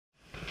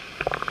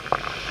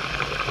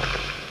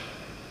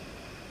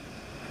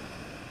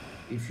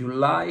If you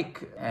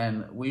like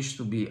and wish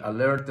to be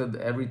alerted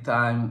every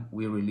time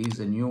we release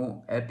a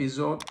new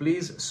episode,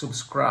 please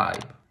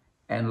subscribe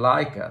and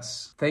like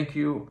us. Thank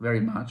you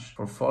very much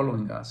for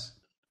following us.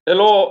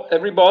 Hello,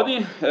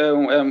 everybody,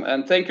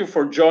 and thank you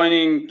for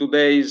joining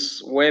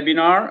today's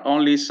webinar.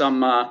 Only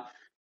some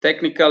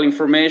technical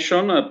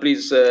information.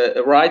 Please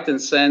write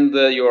and send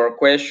your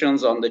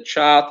questions on the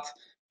chat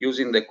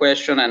using the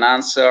question and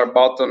answer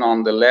button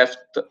on the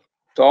left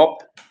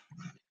top.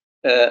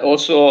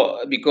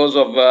 Also, because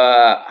of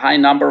high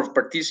number of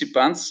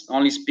participants,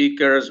 only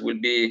speakers will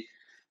be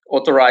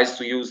authorized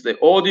to use the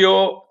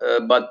audio,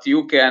 but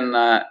you can,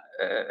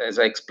 as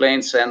I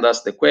explained, send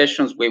us the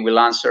questions. We will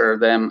answer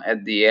them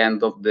at the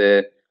end of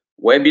the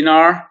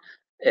webinar,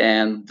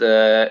 and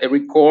a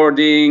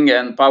recording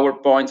and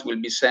PowerPoints will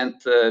be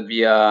sent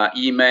via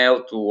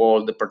email to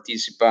all the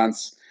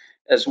participants,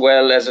 as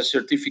well as a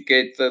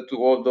certificate to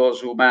all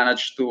those who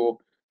managed to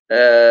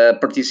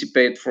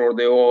participate for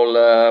the whole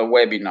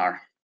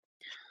webinar.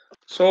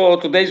 So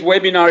today's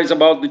webinar is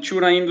about the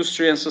tuna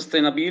industry and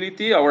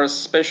sustainability. Our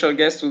special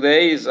guest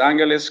today is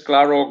Ángeles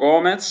Claro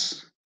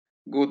Gómez.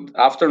 Good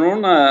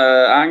afternoon,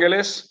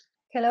 Ángeles.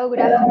 Hello, good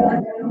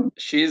afternoon.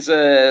 She's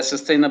a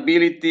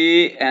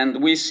sustainability and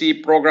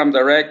WC program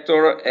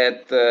director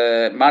at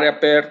Mare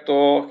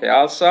Aperto,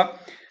 Jealsa.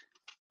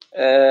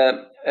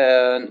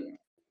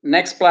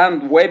 Next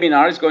planned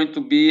webinar is going to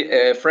be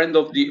a Friend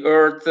of the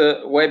Earth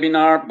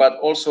webinar, but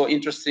also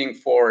interesting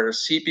for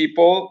sea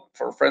people,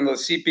 for Friend of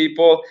the Sea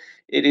people.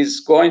 It is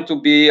going to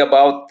be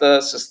about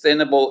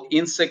sustainable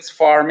insects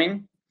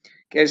farming,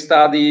 case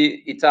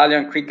study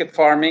Italian cricket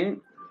farming.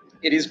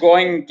 It is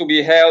going to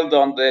be held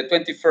on the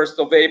 21st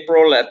of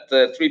April at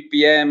 3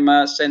 p.m.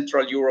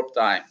 Central Europe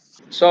time.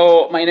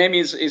 So my name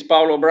is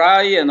Paolo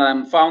Bray, and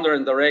I'm founder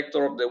and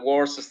director of the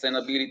World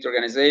Sustainability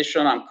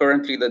Organization. I'm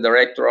currently the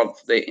director of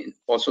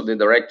also the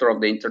director of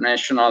the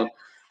international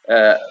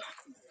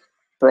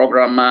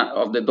program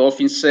of the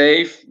Dolphin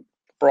Safe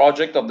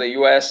project of the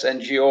US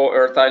NGO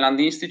Earth Island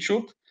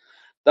Institute.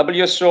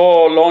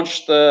 WSO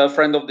launched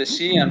Friend of the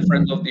Sea and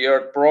Friend of the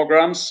Earth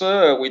programs,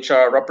 which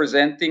are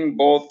representing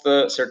both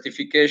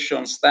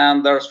certification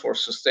standards for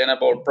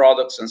sustainable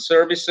products and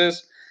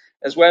services,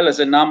 as well as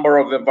a number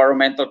of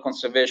environmental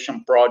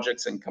conservation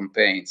projects and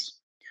campaigns.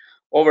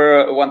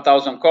 Over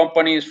 1,000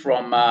 companies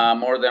from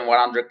more than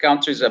 100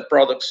 countries are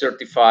product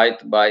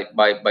certified by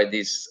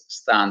these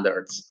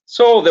standards.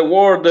 So the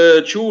word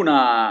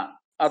tuna,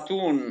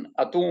 atum,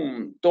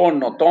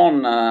 tonno,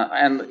 ton,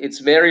 and its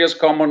various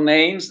common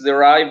names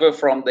derive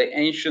from the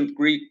ancient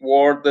Greek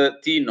word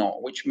tino,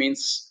 which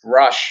means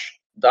rush,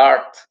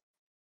 dart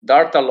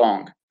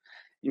along.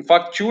 In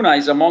fact, tuna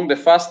is among the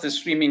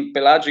fastest swimming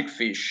pelagic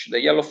fish. The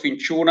yellowfin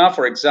tuna,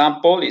 for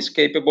example, is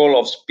capable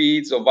of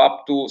speeds of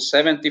up to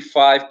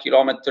 75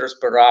 kilometers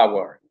per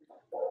hour,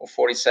 or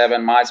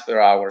 47 miles per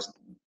hour.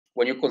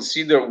 When you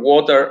consider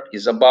water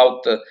is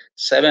about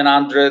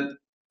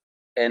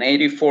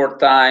 784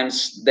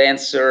 times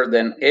denser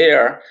than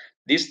air,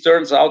 this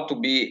turns out to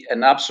be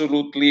an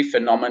absolutely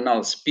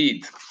phenomenal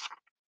speed.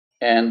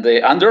 And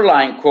the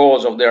underlying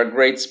cause of their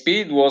great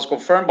speed was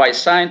confirmed by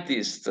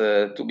scientists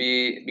to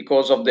be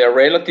because of their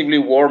relatively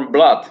warm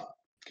blood.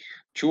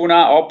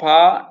 Tuna,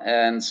 opah,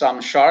 and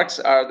some sharks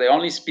are the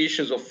only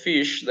species of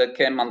fish that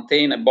can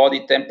maintain a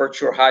body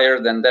temperature higher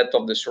than that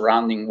of the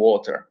surrounding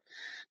water.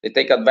 They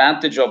take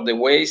advantage of the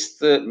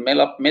waste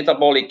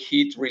metabolic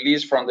heat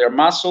released from their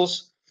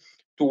muscles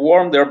to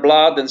warm their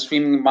blood and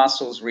swimming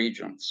muscles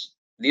regions.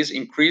 This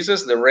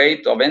increases the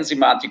rate of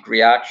enzymatic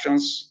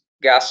reactions,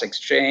 gas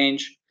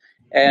exchange,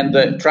 and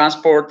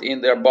transport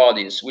in their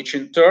bodies, which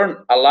in turn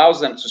allows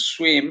them to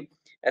swim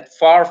at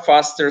far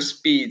faster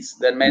speeds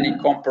than many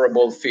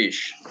comparable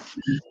fish.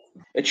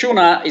 A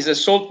tuna is a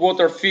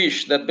saltwater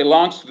fish that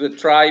belongs to the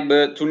tribe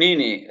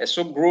Tunini, a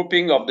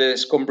subgrouping of the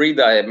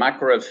Scombridae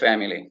mackerel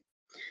family.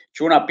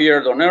 Tuna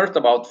appeared on Earth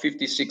about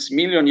 56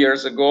 million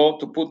years ago.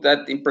 To put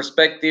that in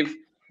perspective,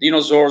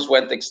 dinosaurs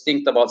went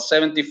extinct about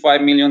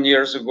 75 million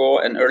years ago,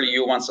 and early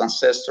humans'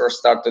 ancestors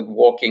started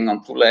walking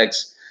on two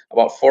legs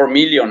about 4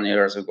 million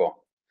years ago.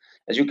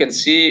 As you can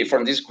see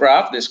from this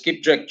graph, the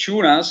skipjack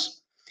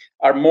tunas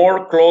are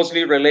more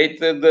closely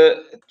related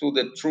to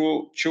the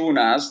true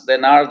tunas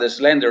than are the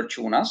slender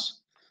tunas,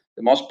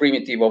 the most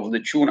primitive of the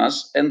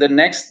tunas, and the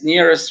next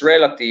nearest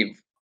relative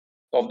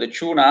of the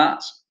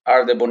tunas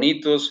are the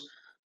bonitos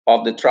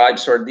of the tribe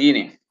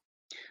Sardini.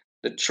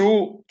 The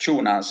true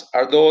tunas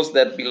are those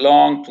that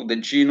belong to the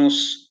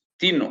genus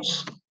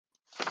Tinus.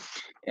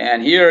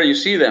 And here you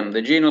see them.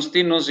 The genus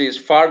Tinus is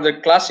further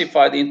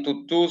classified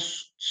into two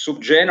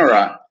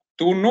subgenera,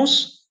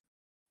 Tunus,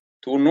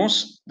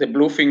 the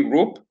bluefin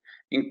group,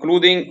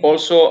 including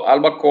also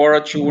albacore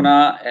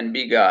tuna and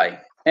big eye,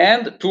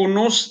 and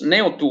Tunus,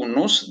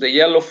 Neotunus, the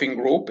yellowfin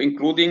group,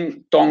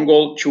 including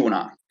Tongol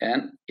tuna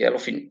and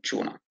yellowfin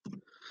tuna.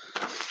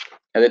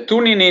 And the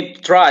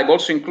Tunini tribe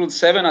also includes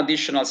 7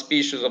 additional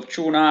species of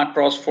tuna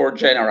across 4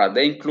 genera.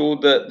 They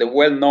include the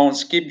well-known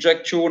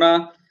skipjack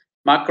tuna,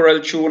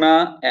 mackerel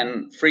tuna,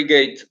 and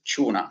frigate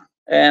tuna.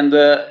 And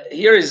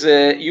here is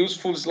a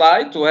useful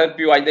slide to help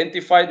you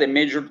identify the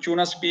major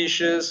tuna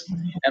species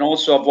and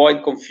also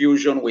avoid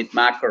confusion with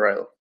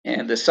mackerel.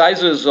 And the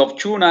sizes of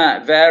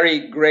tuna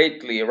vary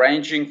greatly,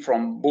 ranging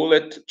from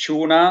bullet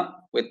tuna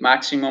with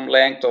maximum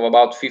length of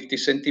about 50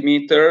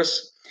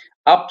 centimeters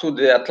up to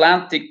the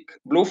Atlantic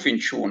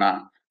bluefin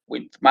tuna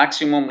with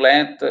maximum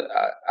length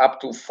up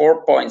to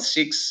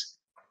 4.6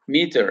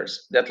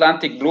 meters. The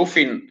Atlantic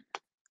bluefin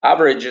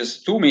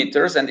averages 2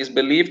 meters and is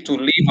believed to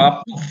live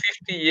up to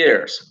 50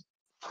 years.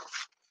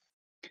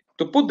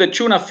 To put the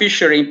tuna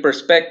fishery in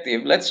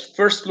perspective, let's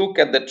first look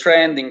at the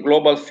trend in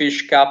global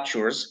fish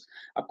captures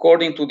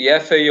according to the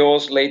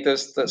FAO's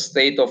latest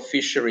State of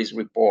Fisheries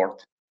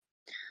report.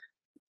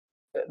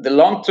 The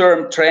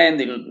long-term trend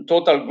in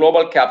total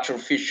global capture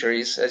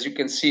fisheries, as you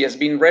can see, has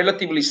been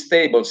relatively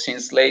stable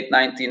since late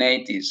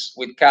 1980s,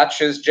 with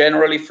catches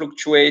generally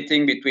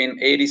fluctuating between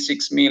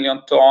 86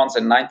 million tons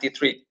and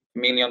 93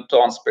 million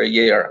tons per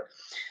year.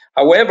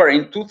 However,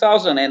 in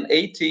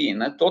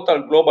 2018,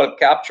 total global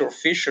capture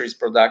fisheries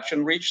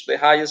production reached the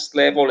highest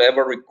level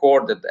ever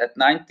recorded at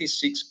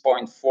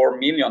 96.4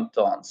 million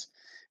tons,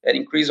 an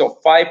increase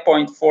of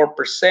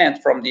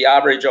 5.4% from the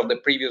average of the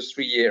previous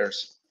 3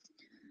 years.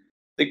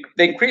 The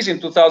increase in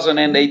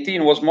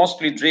 2018 was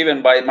mostly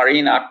driven by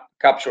marine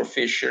capture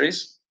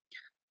fisheries,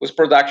 whose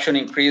production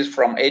increased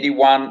from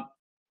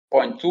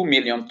 81.2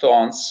 million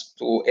tons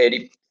to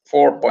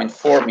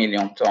 84.4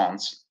 million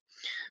tons.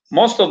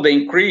 Most of the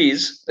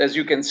increase, as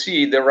you can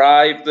see,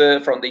 derived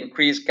from the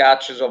increased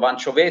catches of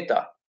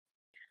anchoveta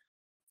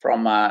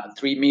from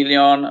 3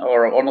 million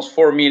or almost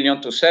 4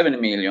 million to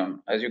 7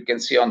 million, as you can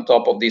see on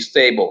top of this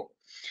table.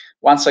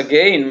 Once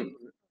again,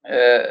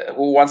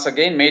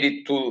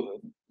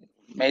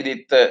 made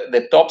it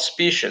the top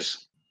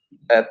species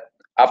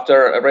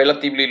after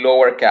relatively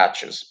lower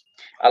catches.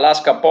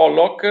 Alaska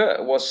pollock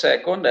was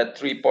second at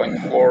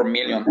 3.4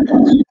 million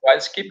tons, while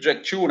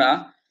skipjack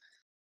tuna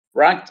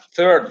ranked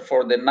third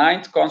for the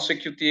 9th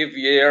consecutive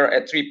year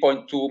at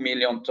 3.2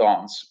 million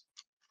tons.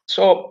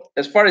 So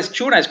as far as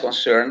tuna is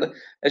concerned,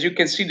 as you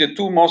can see, the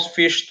two most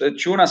fished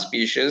tuna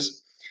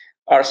species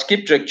are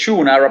skipjack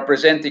tuna,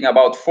 representing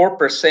about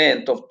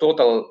 4% of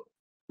total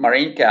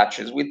marine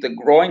catches, with a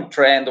growing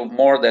trend of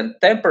more than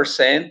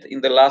 10%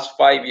 in the last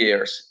 5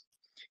 years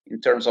in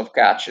terms of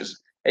catches,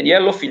 and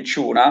yellowfin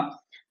tuna,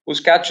 whose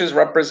catches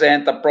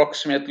represent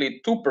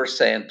approximately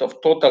 2%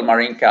 of total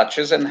marine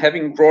catches and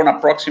having grown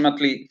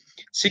approximately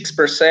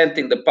 6%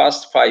 in the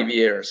past 5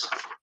 years.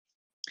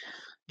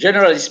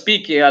 Generally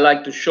speaking, I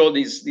like to show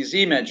this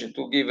image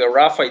to give a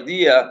rough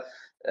idea,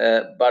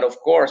 but of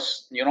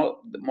course,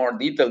 more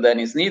detail than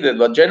is needed.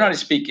 But generally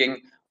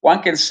speaking,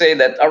 one can say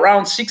that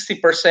around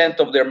 60%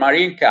 of their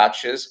marine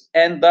catches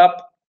end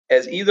up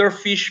as either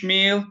fish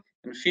meal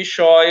and fish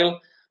oil,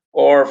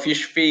 or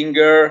fish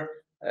finger,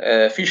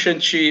 fish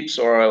and chips,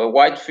 or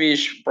white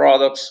fish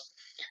products,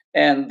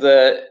 and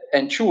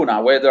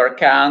tuna, whether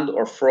canned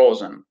or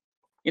frozen.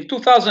 In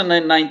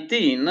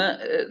 2019,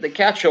 the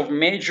catch of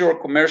major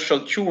commercial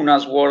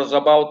tunas was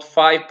about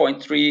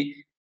 5.3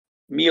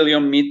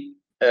 million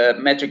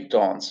metric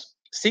tons.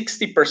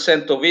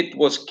 60% of it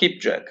was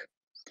skipjack,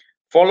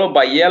 followed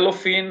by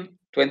yellowfin,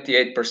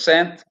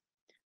 28%,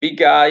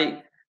 big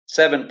eye,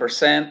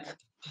 7%,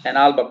 and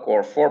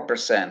albacore,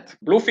 4%.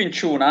 Bluefin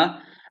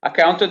tuna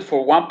accounted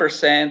for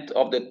 1%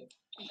 of the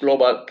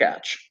global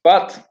catch.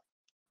 But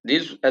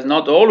this has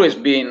not always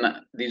been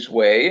this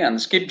way,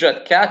 and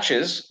skipjack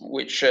catches,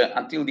 which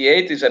until the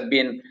 80s had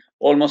been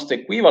almost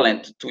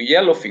equivalent to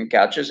yellowfin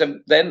catches, have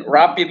then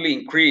rapidly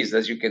increased,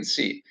 as you can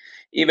see.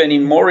 Even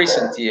in more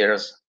recent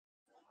years,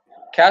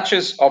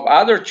 catches of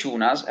other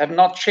tunas have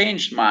not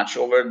changed much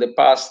over the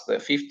past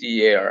 50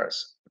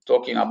 years. We're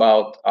talking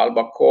about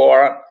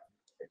albacore,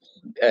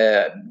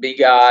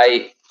 big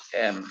eye,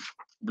 and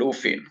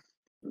bluefin.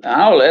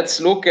 Now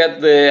let's look at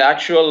the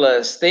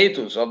actual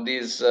status of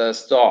these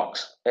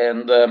stocks.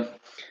 And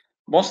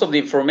most of the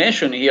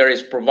information here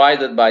is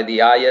provided by the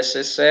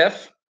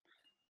ISSF,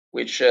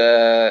 which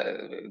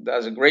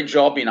does a great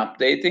job in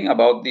updating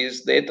about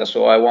these data.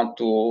 So I want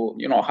to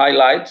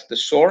highlight the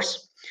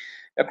source.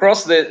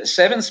 Across the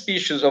 7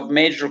 species of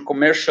major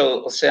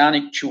commercial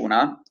oceanic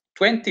tuna,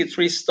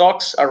 23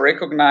 stocks are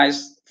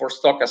recognized for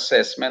stock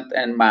assessment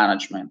and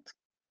management.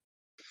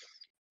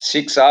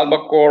 6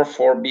 albacore,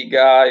 4 big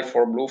eye,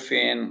 4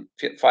 bluefin,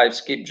 5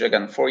 skipjack,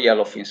 and 4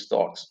 yellowfin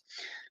stocks.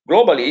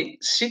 Globally,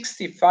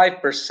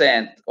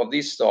 65% of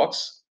these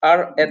stocks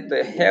are at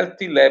the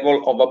healthy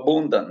level of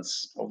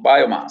abundance of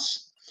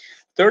biomass.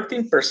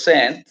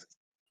 13%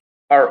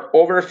 are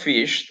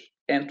overfished,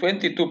 and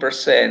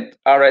 22%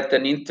 are at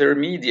an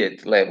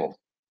intermediate level.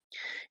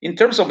 In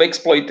terms of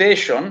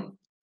exploitation,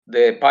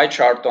 the pie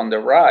chart on the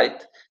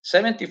right,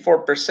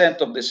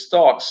 74% of the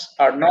stocks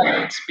are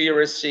not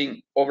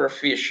experiencing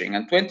overfishing,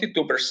 and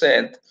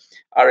 22%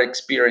 are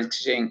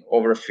experiencing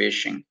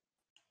overfishing.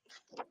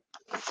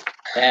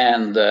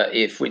 And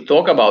if we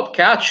talk about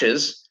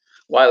catches,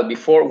 while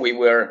before we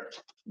were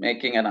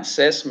making an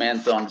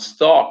assessment on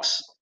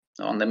stocks,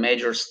 on the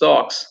major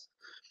stocks,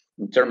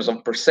 in terms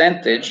of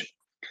percentage,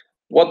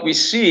 what we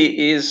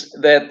see is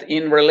that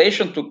in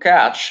relation to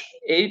catch,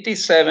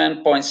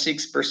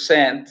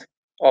 87.6%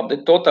 of the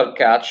total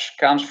catch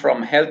comes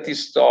from healthy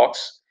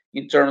stocks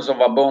in terms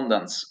of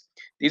abundance.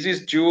 This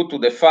is due to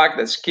the fact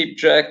that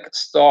skipjack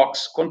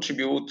stocks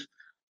contribute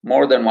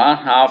more than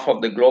 1/2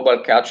 of the global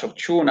catch of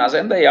tunas,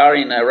 and they are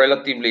in a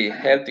relatively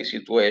healthy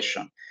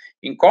situation.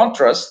 In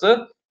contrast,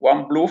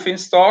 one bluefin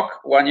stock,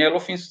 one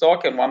yellowfin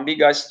stock, and one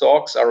big eye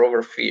stocks are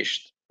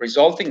overfished,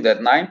 resulting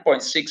that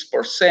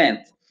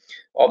 9.6%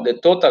 of the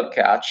total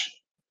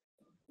catch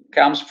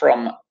comes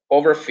from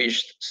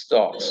overfished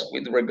stocks.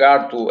 With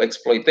regard to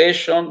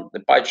exploitation, the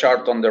pie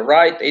chart on the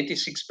right,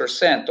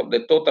 86% of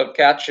the total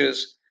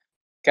catches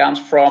comes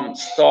from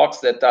stocks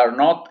that are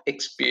not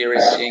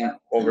experiencing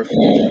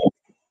overfishing.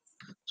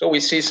 So we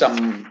see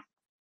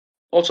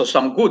also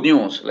some good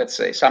news, let's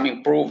say, some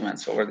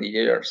improvements over the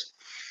years.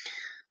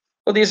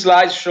 So this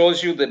slide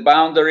shows you the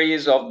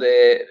boundaries of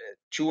the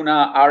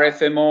tuna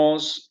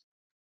RFMOs,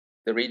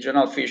 the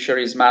regional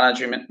fisheries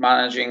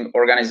managing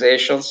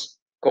organizations,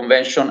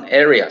 convention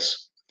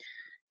areas.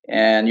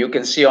 And you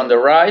can see on the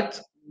right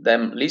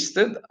them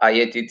listed,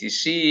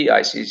 IATTC,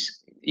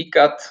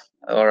 ICCICAT,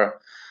 or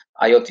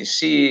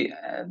IOTC,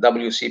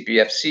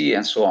 WCPFC,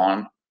 and so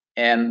on.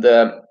 And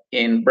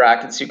in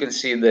brackets, you can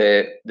see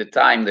the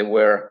time they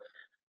were,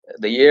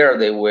 the year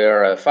they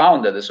were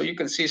founded. So you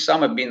can see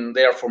some have been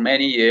there for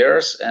many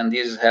years, and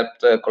this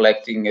helped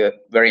collecting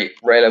very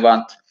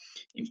relevant,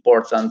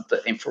 important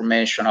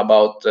information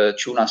about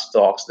tuna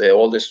stocks. The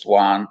oldest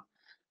one,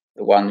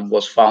 the one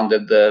was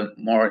founded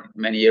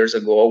many years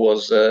ago,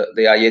 was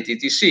the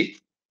IATTC.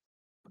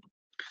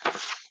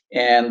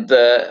 And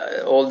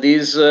all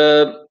these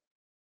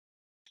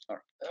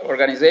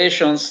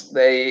organizations,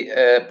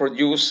 they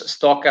produce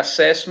stock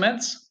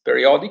assessments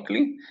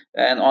periodically.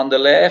 And on the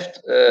left,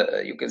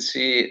 you can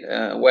see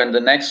when the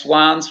next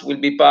ones will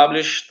be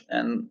published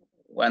and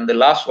when the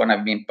last one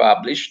have been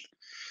published.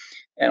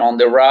 And on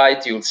the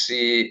right, you'll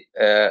see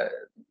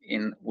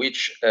in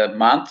which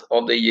month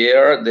of the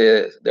year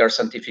their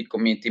scientific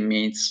committee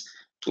meets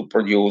to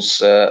produce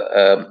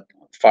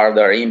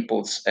further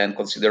inputs and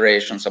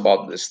considerations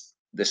about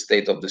the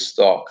state of the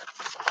stock.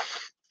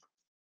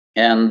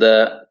 And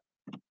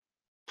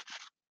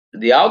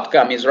the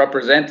outcome is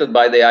represented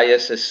by the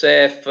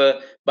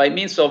ISSF by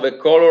means of a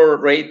color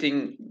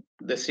rating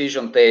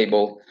decision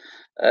table,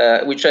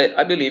 which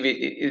I believe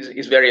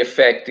is very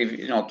effective,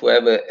 to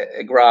have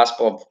a grasp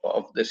of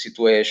the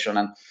situation.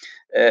 And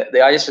the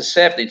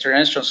ISSF, the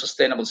International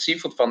Sustainable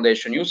Seafood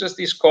Foundation, uses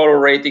this color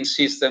rating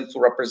system to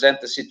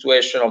represent the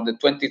situation of the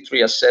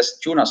 23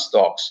 assessed tuna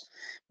stocks.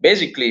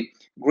 Basically,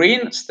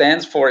 green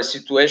stands for a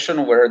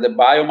situation where the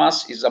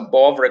biomass is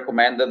above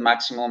recommended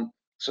maximum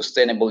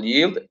sustainable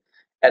yield,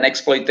 and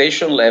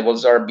exploitation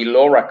levels are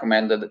below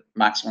recommended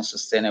maximum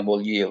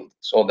sustainable yield.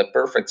 So the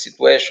perfect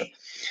situation.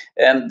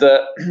 And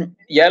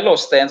yellow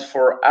stands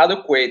for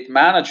adequate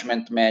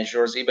management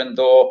measures, even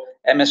though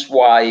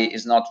MSY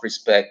is not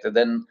respected.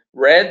 And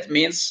red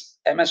means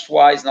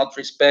MSY is not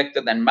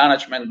respected and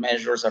management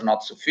measures are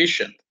not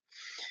sufficient,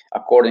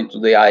 according to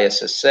the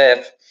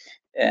ISSF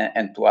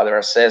and to other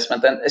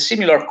assessment. And a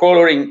similar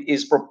coloring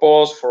is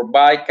proposed for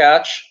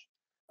bycatch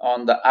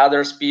on the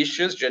other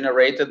species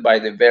generated by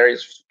the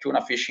various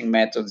tuna fishing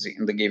methods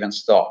in the given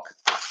stock.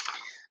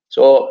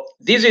 So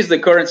this is the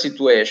current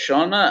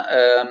situation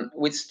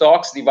with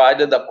stocks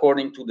divided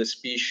according to the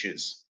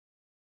species,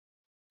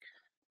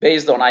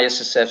 based on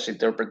ISSF's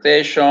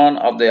interpretation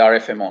of the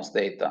RFMO's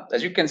data.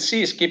 As you can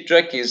see,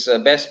 skipjack is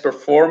best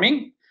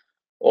performing,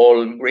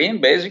 all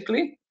green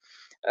basically,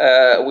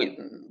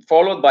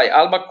 followed by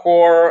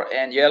albacore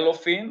and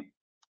yellowfin,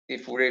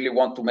 if we really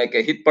want to make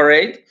a hit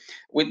parade,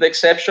 with the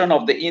exception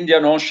of the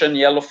Indian Ocean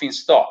yellowfin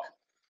stock.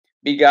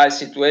 Big eye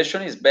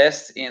situation is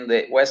best in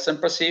the Western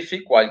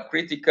Pacific, while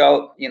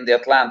critical in the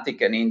Atlantic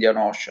and Indian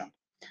Ocean.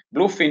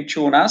 Bluefin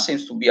tuna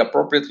seems to be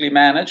appropriately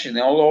managed in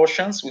all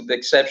oceans, with the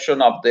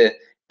exception of the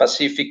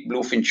Pacific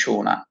bluefin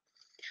tuna.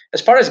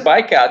 As far as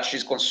bycatch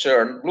is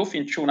concerned,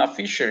 bluefin tuna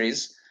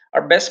fisheries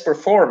are best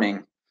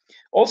performing,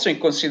 also in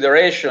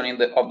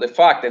consideration of the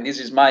fact, and this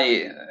is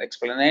my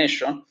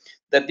explanation,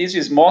 that this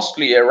is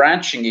mostly a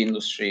ranching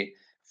industry,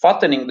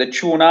 fattening the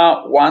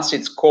tuna once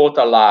it's caught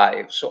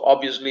alive. So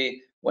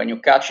obviously, when you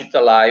catch it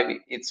alive,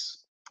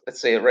 it's, let's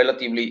say,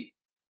 relatively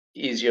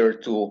easier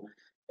to,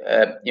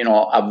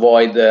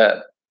 avoid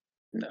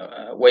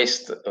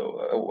waste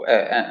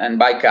and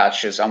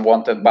bycatches,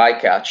 unwanted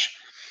bycatch.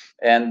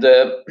 And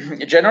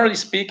generally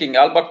speaking,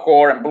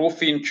 albacore and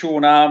bluefin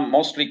tuna,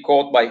 mostly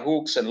caught by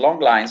hooks and long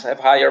lines, have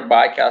higher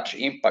bycatch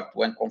impact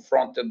when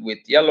confronted with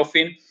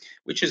yellowfin,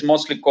 which is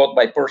mostly caught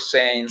by purse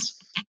seines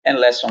and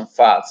less on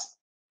fats.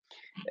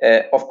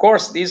 Of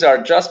course, these are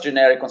just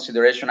generic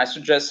considerations. I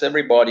suggest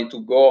everybody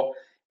to go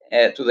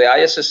to the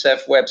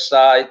ISSF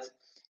website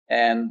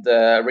and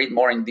read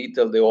more in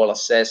detail the whole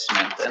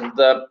assessment. And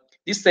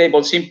this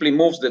table simply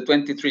moves the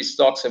 23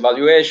 stocks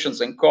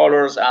evaluations and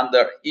colors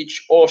under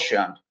each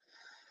ocean.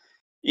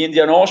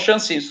 Indian Ocean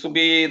seems to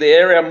be the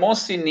area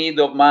most in need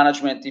of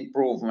management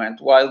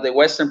improvement, while the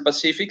Western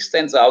Pacific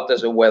stands out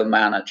as a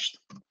well-managed.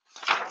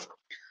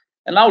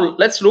 And now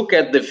let's look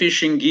at the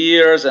fishing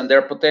gears and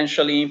their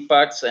potential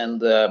impacts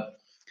and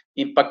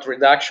impact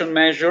reduction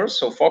measures.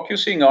 So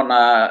focusing on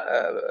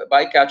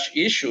bycatch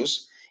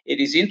issues, it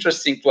is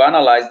interesting to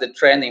analyze the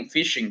trend in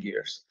fishing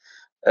gears.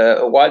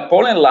 While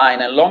pollen line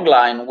and long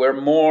line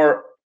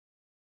were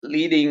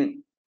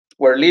leading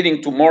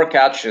to more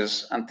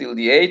catches until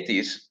the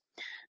 80s,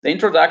 the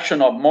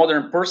introduction of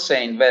modern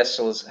purseine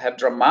vessels have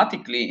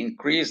dramatically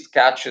increased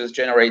catches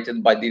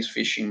generated by this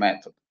fishing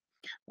method.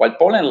 While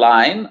pollen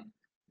line,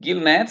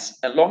 gill nets,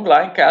 and long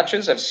line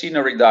catches have seen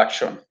a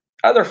reduction.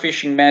 Other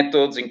fishing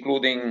methods,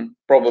 including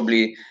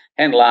probably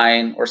hand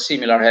line or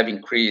similar, have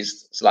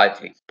increased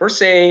slightly.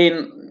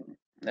 Purseine,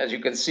 as you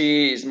can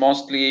see, is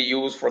mostly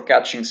used for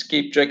catching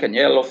skipjack and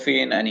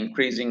yellowfin and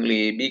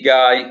increasingly big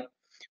eye,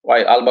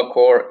 while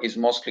albacore is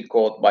mostly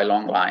caught by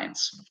long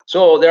lines.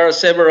 So there are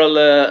several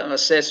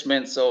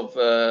assessments of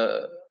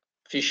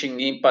fishing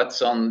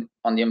impacts on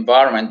the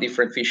environment,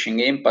 different fishing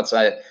impacts.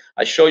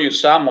 I show you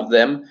some of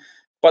them,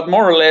 but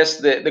more or less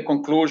the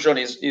conclusion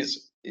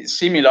is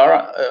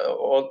similar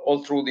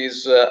all through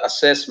these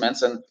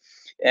assessments,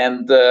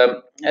 and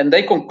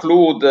they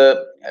conclude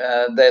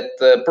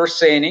that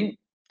purseining,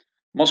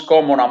 most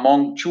common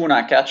among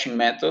tuna catching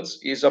methods,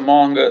 is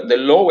among the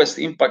lowest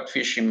impact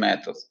fishing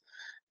methods.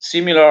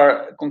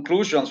 Similar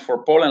conclusions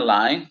for pollen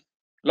line.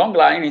 Long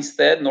line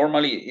instead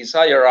normally is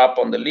higher up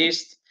on the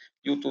list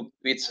due to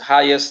its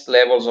highest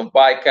levels of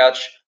bycatch,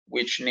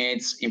 which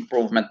needs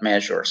improvement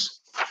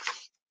measures.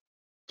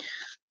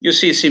 You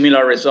see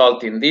similar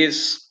result in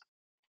this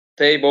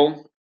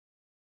table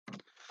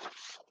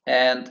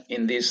and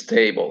in this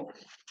table.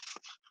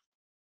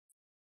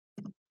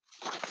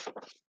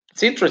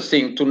 It's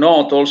interesting to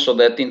note also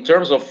that in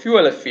terms of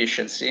fuel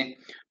efficiency,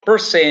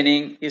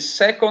 purseining is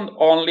second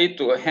only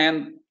to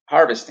hand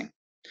harvesting,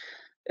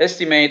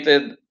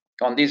 estimated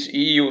on this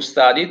EU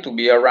study to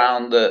be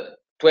around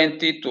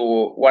 20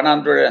 to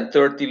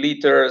 130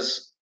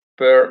 liters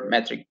per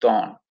metric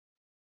ton.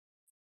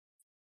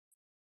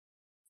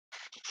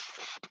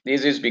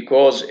 This is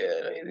because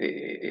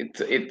it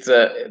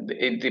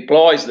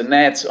deploys the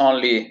nets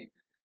only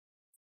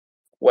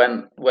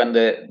when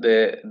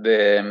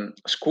the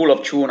school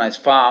of tuna is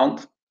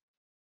found,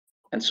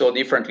 and so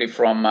differently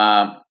from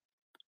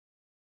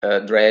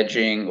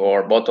dredging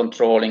or bottom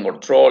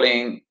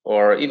trawling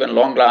or even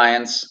long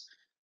lines,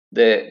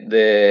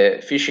 the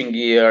fishing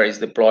gear is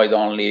deployed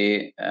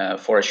only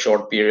for a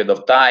short period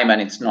of time, and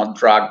it's not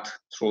dragged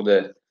through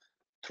the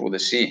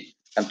sea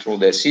and through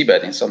the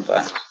seabed in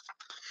sometimes.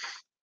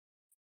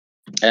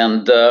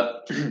 And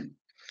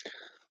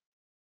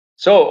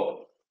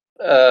so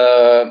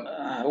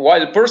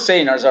while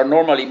purseiners are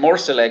normally more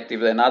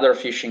selective than other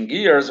fishing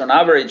gears, on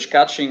average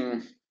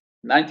catching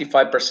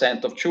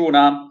 95% of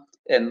tuna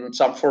and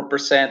some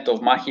 4%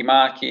 of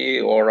mahi-mahi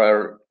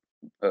or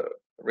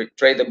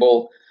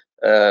tradable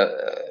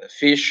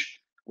fish,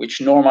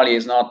 which normally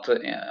is not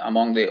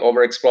among the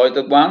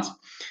overexploited ones.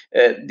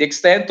 The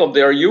extent of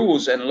their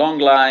use and long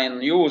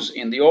line use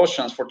in the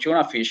oceans for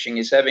tuna fishing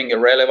is having a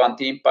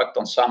relevant impact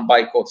on some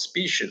bycaught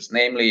species,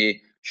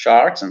 namely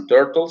sharks and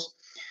turtles.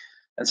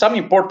 And some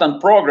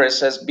important progress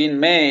has been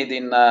made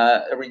in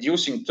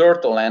reducing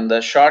turtle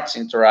and sharks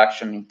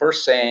interaction in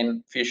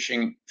purseine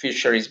fishing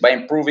fisheries by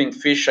improving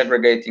fish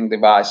aggregating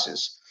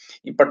devices,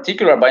 in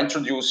particular by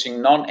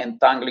introducing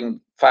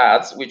non-entangling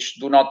fads, which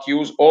do not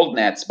use old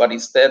nets, but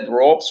instead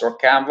ropes or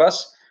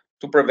canvas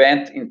to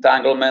prevent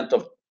entanglement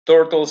of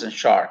turtles and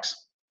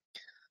sharks.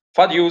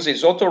 Fad use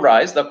is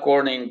authorized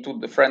according to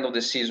the Friend of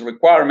the Seas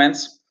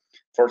requirements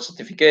for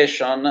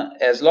certification,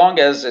 as long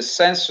as a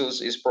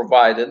census is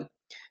provided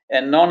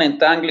and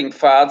non-entangling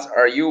fads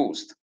are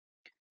used,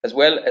 as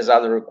well as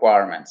other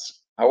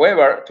requirements.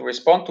 However, to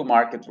respond to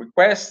market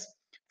requests,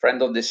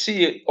 Friend of the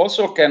Sea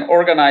also can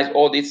organize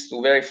audits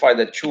to verify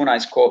that tuna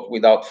is caught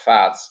without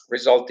fads,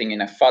 resulting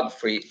in a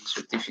fad-free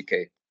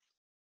certificate.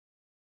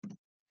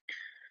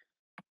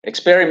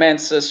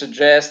 Experiments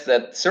suggest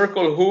that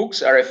circle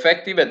hooks are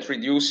effective at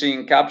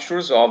reducing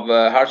captures of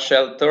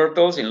hard-shelled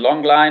turtles in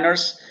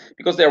longliners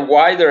because they're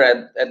wider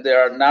at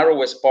their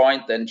narrowest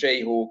point than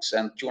J hooks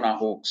and tuna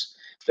hooks.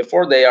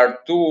 Therefore, they are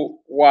too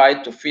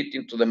wide to fit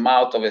into the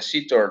mouth of a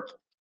sea turtle.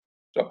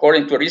 So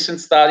according to a recent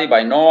study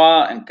by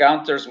NOAA,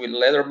 encounters with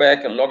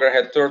leatherback and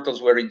loggerhead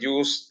turtles were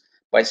reduced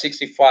by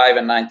 65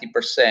 and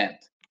 90%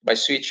 by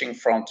switching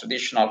from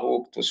traditional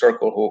hook to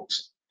circle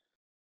hooks.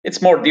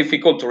 It's more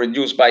difficult to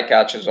reduce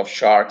bycatches of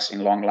sharks in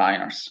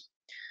longliners.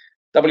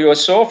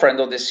 WSO, Friend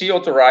of the Sea,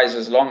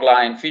 authorizes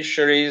longline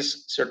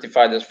fisheries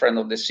certified as Friend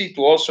of the Sea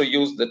to also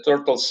use the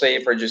Turtle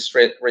Safe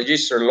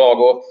register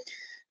logo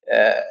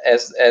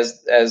as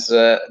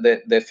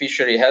the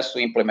fishery has to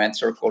implement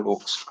circle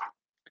hooks.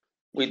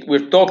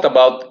 We've talked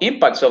about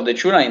impacts of the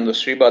tuna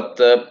industry, but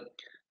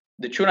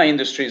the tuna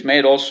industry is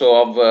made also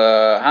of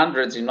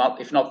hundreds,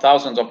 if not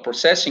thousands, of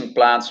processing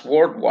plants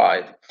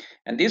worldwide.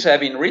 And these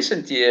have in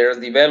recent years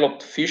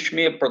developed fish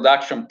meal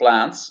production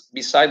plants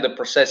beside the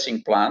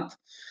processing plant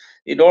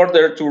in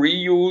order to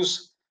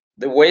reuse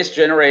the waste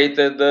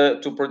generated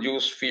to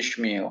produce fish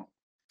meal,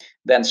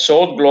 then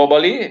sold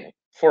globally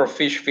for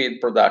fish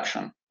feed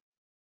production.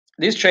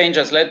 This change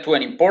has led to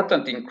an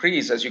important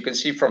increase, as you can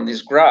see from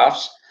these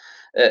graphs,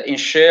 in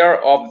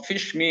share of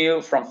fish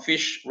meal from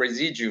fish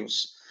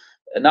residues.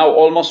 Now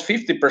almost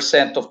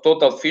 50% of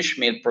total fish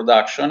meal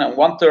production, and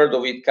 1/3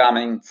 of it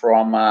coming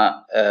from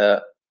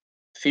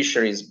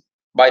fisheries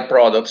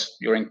byproducts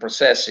during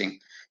processing,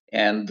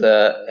 and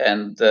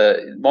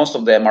most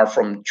of them are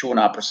from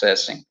tuna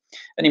processing.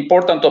 An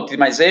important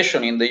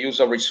optimization in the use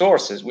of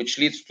resources, which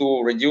leads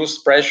to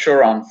reduced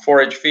pressure on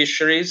forage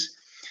fisheries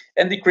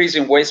and decrease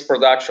in waste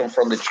production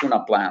from the tuna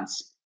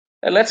plants.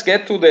 Let's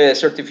get to the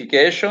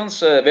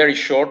certifications very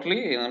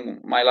shortly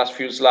in my last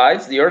few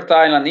slides. The Earth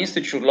Island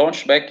Institute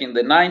launched back in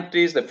the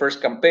 90s the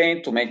first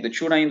campaign to make the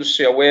tuna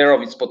industry aware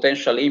of its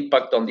potential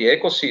impact on the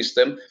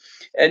ecosystem,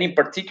 and in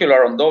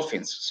particular on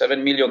dolphins.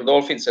 7 million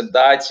dolphins had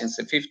died since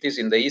the 50s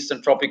in the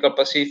Eastern Tropical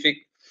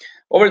Pacific.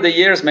 Over the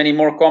years, many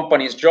more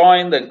companies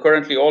joined, and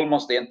currently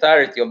almost the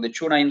entirety of the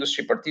tuna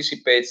industry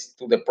participates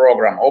to the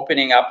program,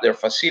 opening up their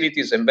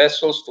facilities and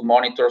vessels to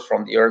monitor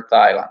from the Earth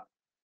Island.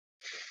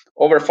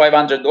 Over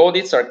 500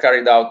 audits are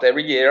carried out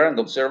every year, and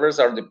observers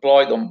are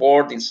deployed on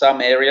board in some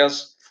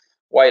areas,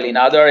 while in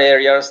other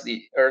areas,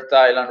 the Earth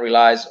Island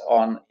relies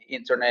on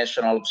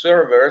international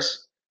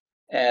observers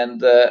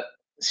and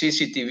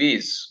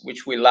CCTVs,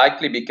 which will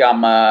likely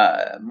become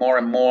more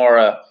and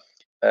more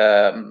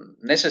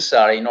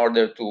necessary in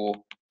order to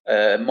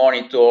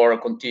monitor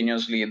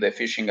continuously the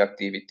fishing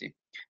activity.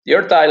 The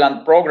Earth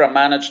Island program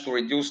managed to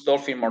reduce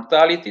dolphin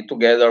mortality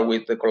together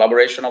with the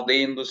collaboration of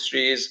the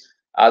industries,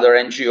 other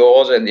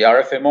NGOs, and the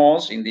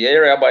RFMOs in the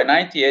area by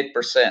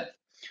 98%,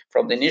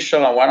 from the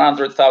initial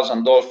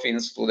 100,000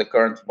 dolphins to the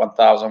current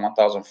 1,000,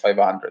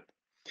 1,500.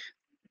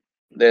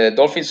 The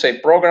Dolphin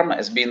Safe program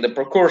has been the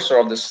precursor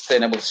of the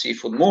sustainable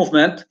seafood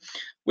movement,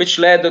 which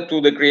led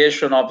to the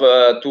creation of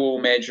two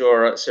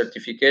major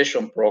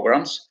certification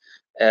programs,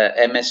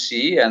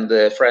 MSC and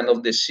the Friend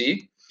of the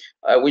Sea,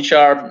 which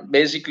are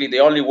basically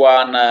the only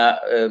one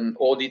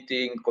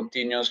auditing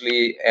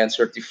continuously and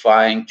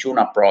certifying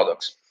tuna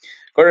products.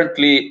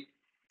 Currently,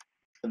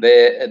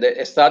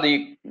 the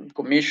study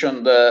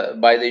commissioned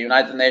by the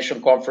United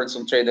Nations Conference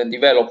on Trade and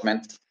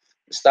Development,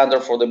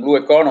 Standard for the Blue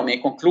Economy,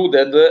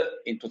 concluded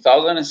in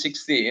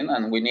 2016,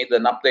 and we need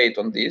an update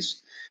on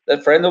this,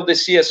 that Friend of the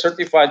Sea has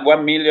certified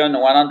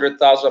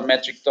 1,100,000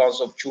 metric tons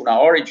of tuna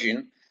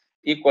origin,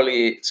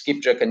 equally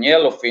skipjack and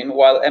yellowfin,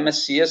 while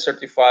MSC has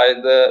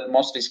certified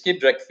mostly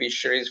skipjack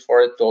fisheries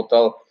for a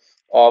total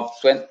of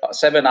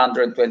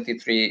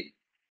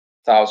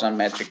 723,000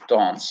 metric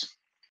tons.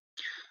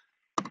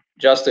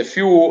 Just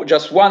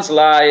one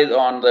slide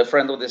on the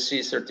Friend of the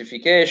Sea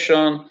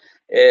certification.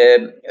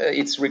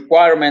 Its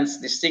requirements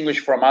distinguish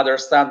from other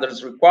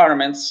standards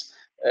requirements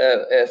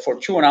for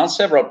tuna on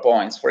several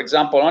points. For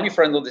example, only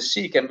Friend of the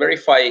Sea can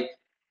verify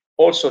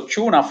also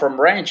tuna from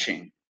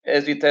ranching,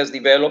 as it has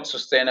developed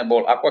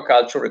sustainable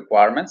aquaculture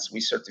requirements.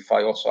 We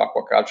certify also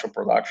aquaculture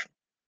production.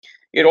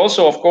 It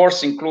also, of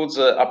course, includes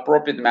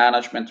appropriate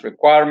management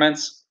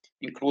requirements,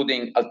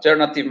 including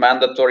alternative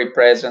mandatory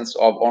presence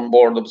of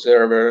onboard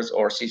observers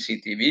or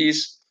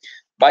CCTVs.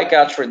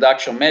 Bycatch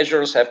reduction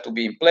measures have to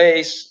be in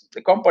place.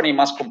 The company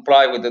must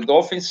comply with the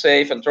Dolphin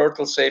Safe and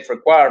Turtle Safe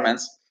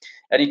requirements,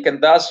 and it can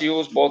thus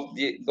use both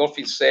the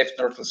Dolphin Safe and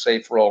Turtle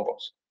Safe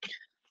logos.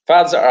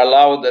 FADs are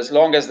allowed as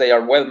long as they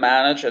are well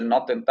managed and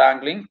not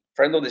entangling.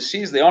 Friend of the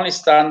Sea is the only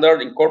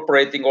standard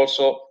incorporating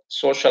also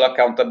social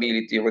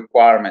accountability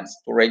requirements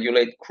to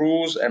regulate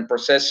crews and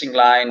processing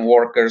line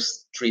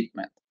workers'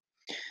 treatment.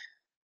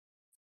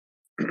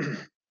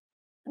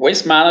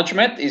 Waste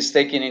management is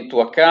taken into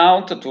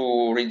account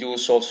to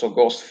reduce also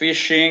ghost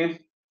fishing.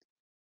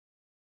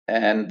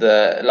 And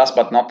last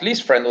but not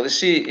least, Friend of the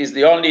Sea is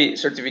the only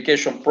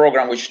certification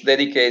program which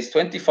dedicates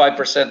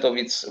 25% of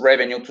its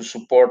revenue to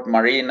support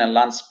marine and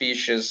land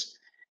species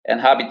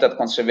and habitat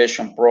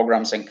conservation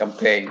programs and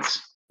campaigns.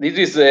 This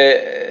is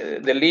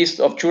the list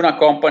of tuna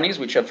companies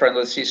which have Friend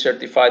of the Sea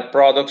certified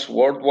products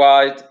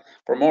worldwide.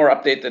 For more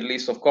updated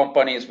list of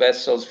companies,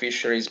 vessels,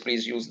 fisheries,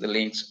 please use the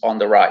links on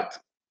the right.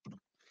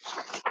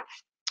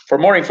 For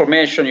more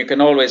information, you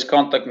can always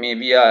contact me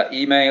via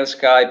email,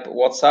 Skype,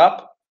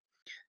 WhatsApp.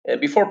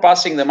 Before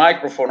passing the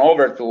microphone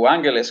over to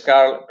Angeles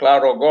Claro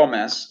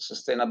Gómez,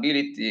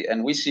 Sustainability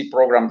and WC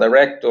Program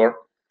Director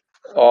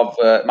of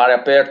Mare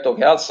Aperto,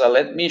 Jealsa,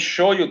 let me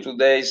show you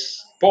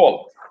today's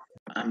poll.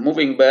 I'm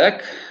moving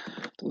back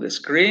to the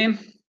screen.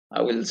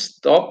 I will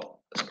stop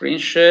screen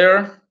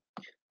share.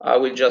 I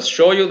will just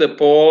show you the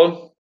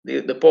poll.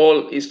 The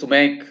poll is to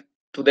make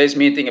today's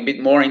meeting a bit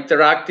more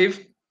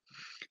interactive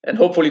and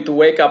hopefully to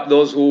wake up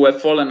those who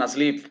have fallen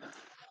asleep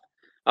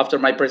after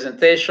my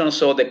presentation.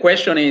 So the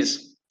question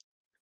is,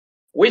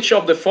 which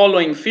of the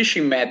following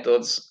fishing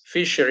methods,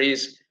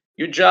 fisheries,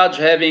 you judge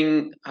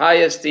having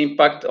highest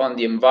impact on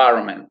the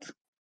environment?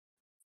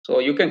 So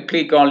you can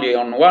click only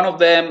on one of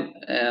them,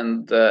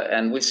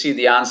 and we see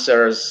the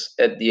answers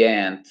at the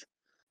end.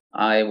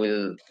 I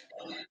will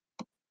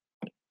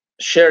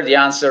share the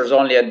answers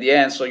only at the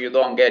end so you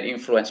don't get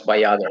influenced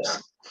by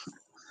others.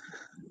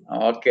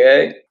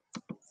 Okay,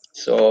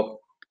 so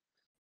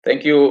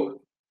thank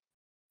you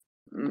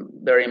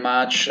very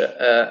much,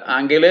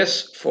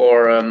 Angeles,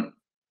 for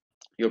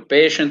your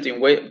patience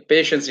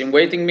in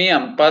waiting me.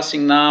 I'm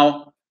passing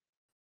now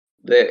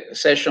the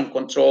session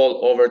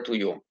control over to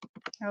you.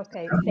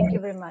 Okay, thank you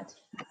very much.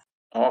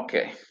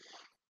 Okay.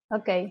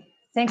 Okay,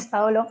 thanks,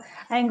 Paolo.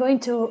 I'm going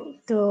to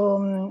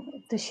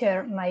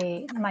share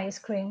my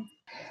screen.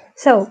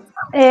 So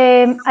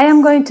I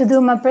am going to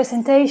do my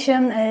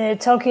presentation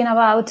talking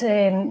about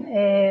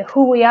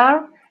who we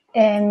are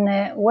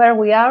and where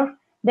we are.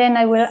 Then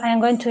I am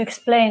going to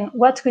explain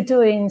what we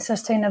do in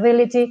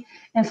sustainability,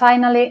 and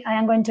finally I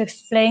am going to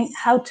explain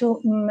how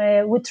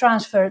we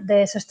transfer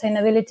the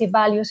sustainability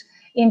values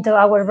into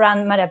our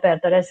brand Mare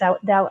Aperto. That's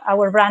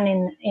our brand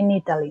in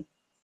Italy.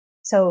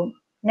 So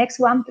next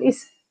one,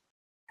 please.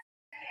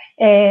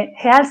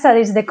 Jealsa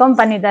is the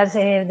company that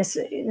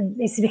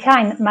is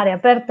behind Mare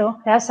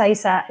Aperto. Jealsa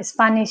is a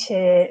Spanish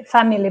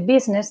family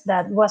business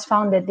that was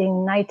founded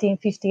in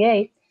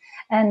 1958,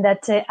 and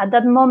that at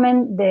that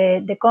moment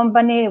the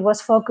company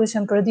was focused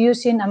on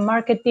producing and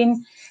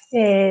marketing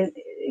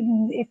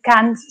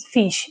canned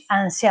fish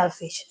and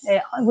shellfish.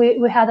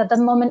 We had at that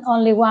moment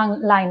only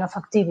one line of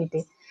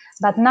activity,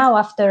 but now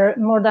after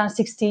more than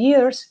 60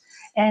 years,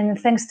 and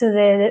thanks to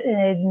the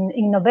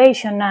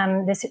innovation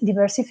and the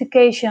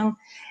diversification,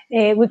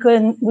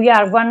 we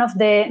are one of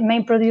the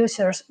main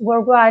producers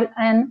worldwide,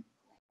 and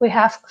we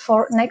have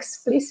four,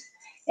 next please,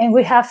 and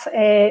we have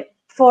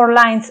 4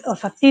 lines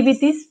of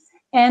activities,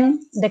 and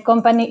the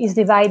company is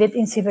divided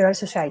in several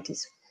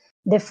societies.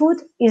 The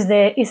food is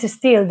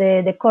still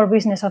the core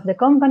business of the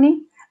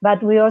company,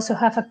 but we also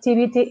have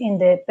activity in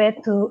the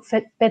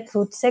pet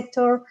food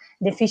sector,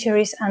 the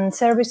fisheries and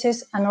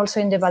services, and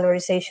also in the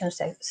valorization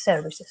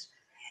services.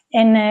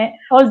 And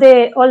all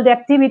the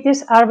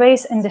activities are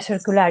based on the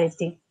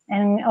circularity,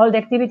 and all the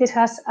activities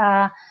has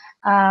a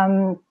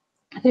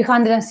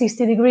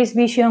 360 degrees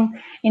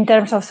vision in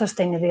terms of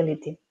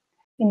sustainability.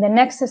 In the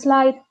next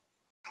slide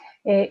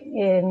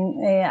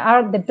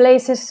are the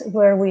places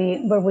where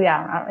we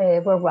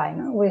are worldwide.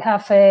 We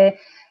have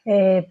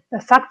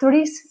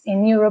factories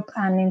in Europe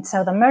and in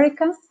South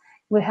America.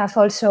 We have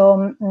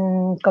also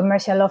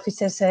commercial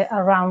offices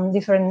around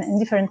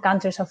different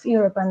countries of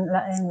Europe and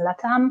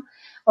Latam.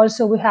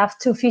 Also, we have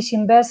 2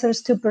 fishing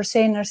vessels, 2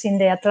 purseaners in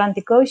the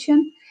Atlantic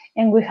Ocean,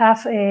 and we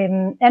have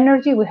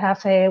energy. We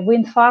have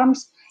wind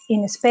farms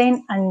in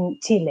Spain and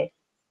Chile.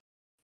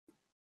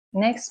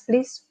 Next,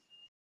 please.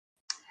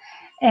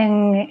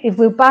 And if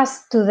we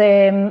pass to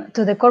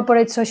the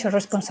corporate social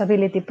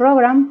responsibility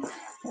program,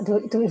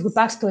 if we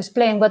pass to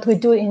explain what we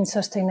do in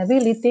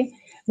sustainability,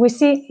 we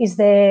see is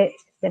the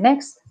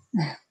next.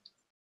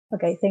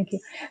 Okay, thank you.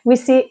 We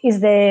see is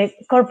the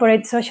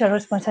corporate social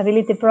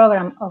responsibility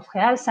program of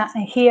Jealsa,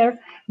 and here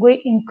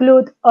we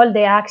include all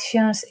the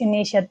actions,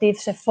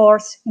 initiatives,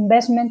 efforts,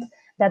 investment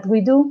that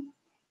we do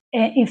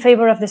in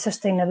favor of the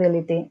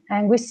sustainability.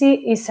 And we see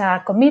is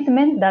a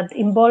commitment that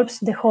involves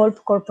the whole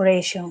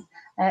corporation.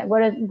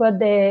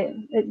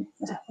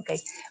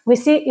 We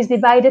see is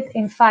divided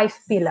in 5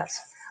 pillars.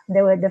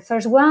 The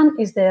first one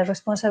is the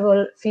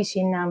responsible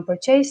fishing and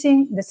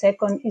purchasing. The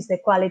second is the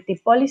quality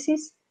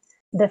policies.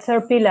 The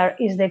third pillar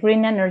is the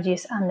green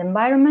energies and the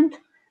environment.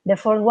 The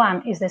fourth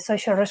one is the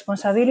social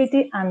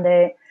responsibility, and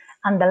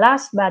the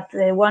last, but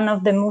one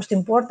of the most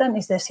important,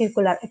 is the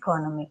circular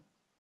economy.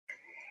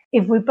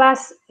 If we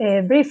pass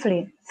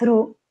briefly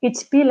through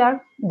each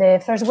pillar,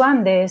 the first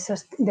one, the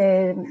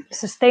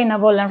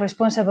sustainable and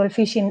responsible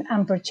fishing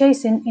and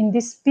purchasing, in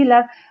this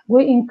pillar,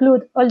 we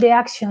include all the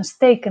actions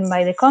taken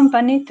by the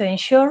company to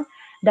ensure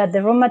that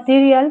the raw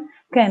material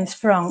comes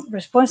from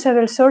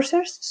responsible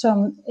sources,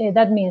 so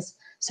that means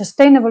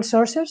sustainable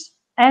sources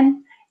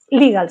and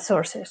legal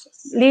sources.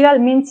 Legal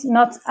means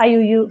not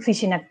IUU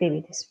fishing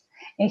activities.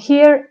 And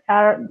here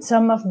are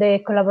some of the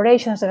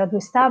collaborations that we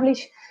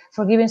established.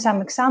 For giving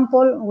some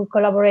example, we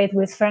collaborate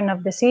with Friend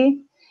of the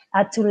Sea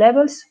at 2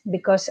 levels,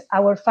 because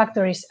our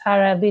factories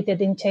are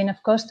bided in chain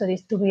of custody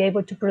to be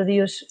able to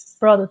produce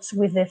products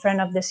with the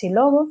Friend of the Sea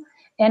logo,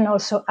 and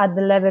also at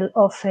the level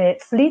of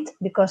fleet,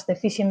 because the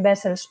fishing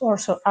vessels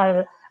also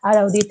are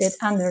audited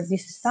under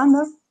this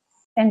standard.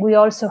 And we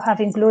also have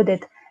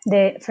included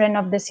the Friend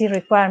of the Sea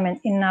requirement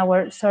in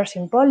our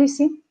sourcing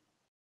policy.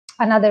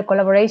 Another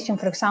collaboration,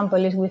 for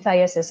example, is with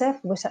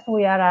ISSF.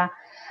 We are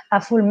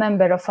a full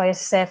member of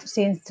ISSF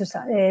since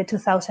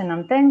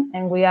 2010,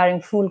 and we are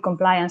in full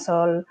compliance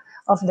all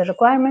of the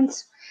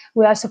requirements.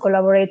 We also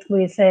collaborate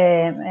with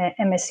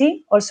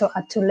MSC, also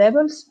at 2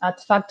 levels,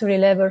 at factory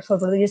level for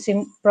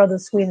producing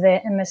products with the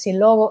MSC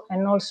logo,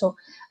 and also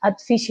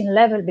at fishing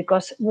level,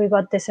 because we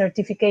got the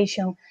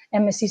certification,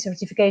 MSC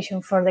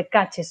certification, for the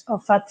catches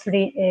of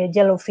fat-free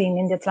yellowfin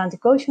in the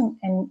Atlantic Ocean,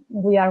 and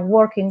we are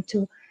working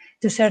to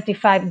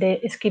certify the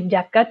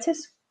skipjack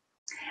catches.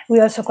 We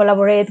also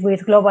collaborate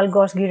with Global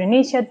Ghost Gear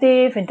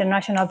Initiative,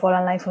 International Pole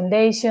and Line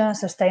Foundation,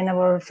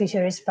 Sustainable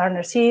Fisheries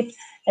Partnership,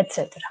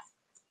 etc.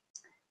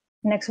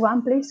 Next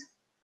one, please.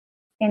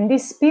 And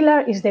this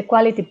pillar is the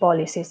quality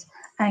policies.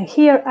 And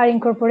here are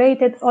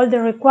incorporated all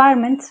the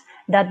requirements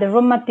that the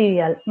raw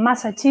material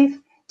must achieve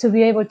to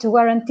be able to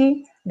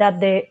guarantee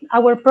that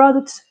our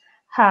products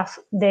have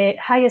the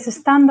highest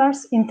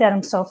standards in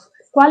terms of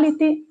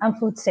quality and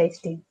food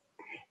safety.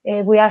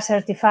 We are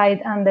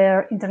certified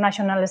under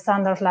international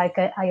standards like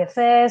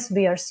IFS,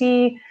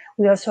 BRC.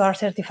 We also are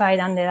certified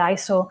under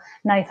ISO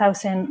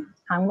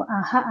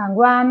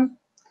 9001,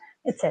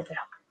 etc.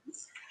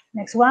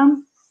 Next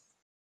one.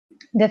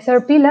 The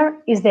third pillar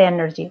is the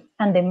energy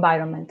and the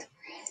environment.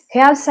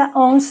 Jealsa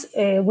owns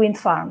wind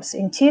farms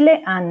in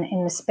Chile and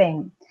in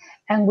Spain.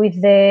 And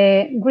with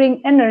the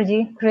green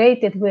energy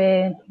created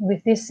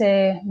with these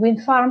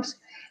wind farms,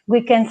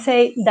 we can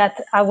say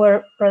that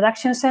our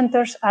production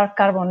centers are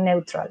carbon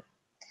neutral.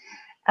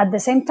 At the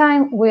same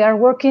time, we are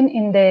working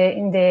in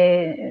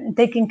the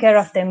taking care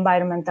of the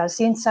environmental.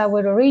 Since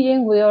our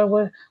origin, we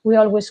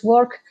always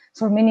work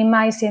for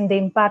minimizing the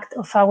impact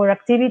of our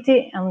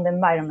activity on the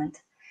environment.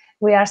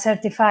 We are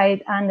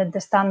certified under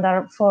the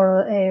standard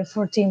for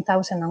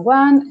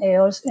 14001,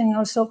 and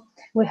also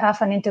we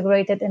have an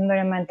integrated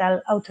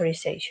environmental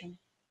authorization.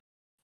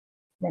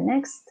 The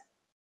next.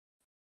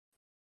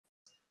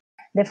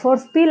 The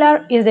fourth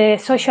pillar is the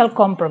social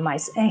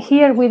compromise, and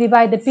here we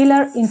divide the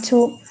pillar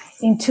into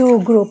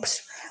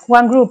groups.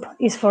 One group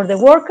is for the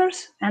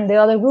workers, and the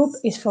other group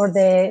is for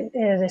the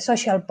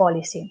social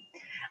policy.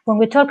 When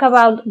we talk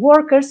about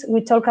workers, we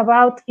talk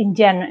about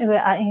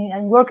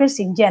workers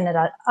in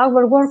general,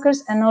 our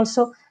workers and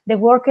also the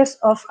workers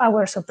of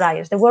our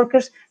suppliers, the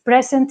workers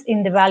present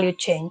in the value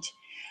chain.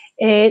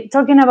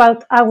 Talking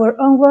about our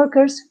own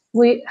workers,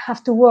 we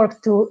have to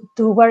work to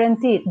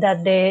guarantee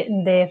that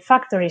the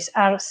factories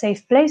are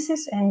safe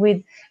places, and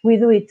we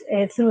do it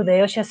through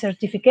the OSHA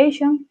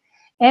certification.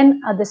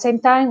 And at the same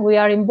time, we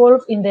are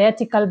involved in the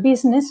ethical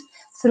business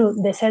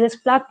through the CEDES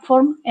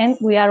platform, and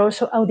we are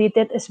also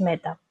audited as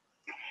META.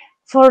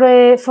 For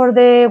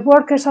the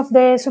workers of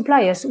the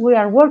suppliers, we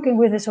are working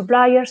with the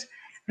suppliers,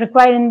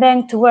 requiring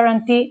them to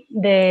guarantee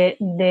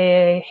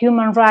the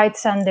human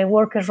rights and the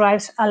workers'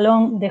 rights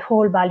along the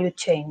whole value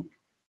chain.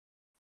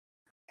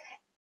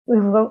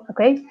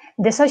 Okay,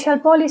 the social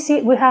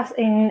policy, we have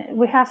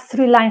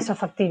three lines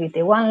of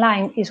activity. One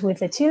line is with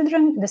the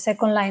children. The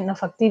second line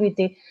of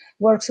activity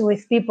works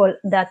with people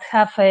that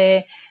have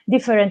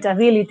different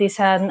abilities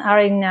and are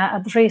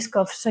at risk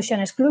of social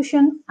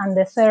exclusion. And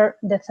the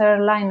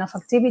third line of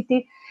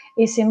activity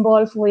is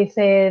involved with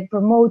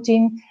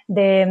promoting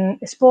the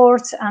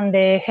sports and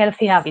the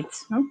healthy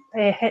habits. No?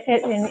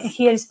 And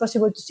here it's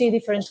possible to see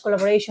different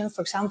collaborations.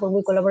 For example,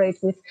 we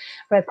collaborate with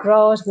Red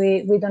Cross.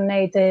 We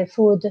donate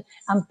food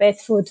and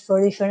pet food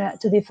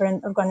to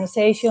different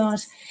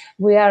organizations.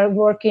 We are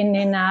working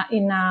in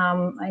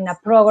a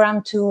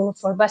program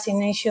for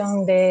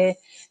vaccination the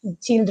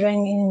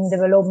children in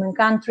developing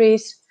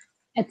countries,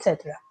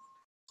 etc.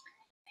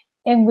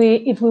 And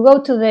if we go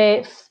to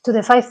the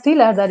fifth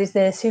pillar, that is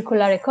the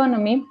circular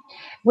economy,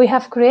 we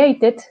have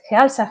created,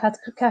 Jealsa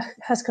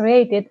has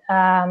created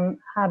a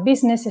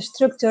business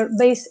structure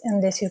based on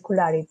the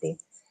circularity.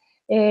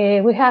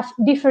 We have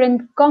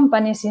different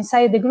companies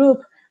inside the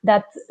group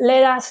that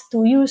let us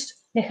to use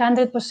the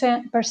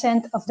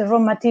 100% of the raw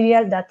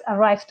material that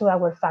arrive to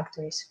our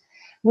factories.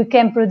 We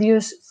can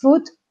produce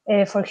food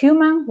for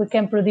human, we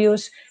can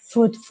produce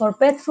food for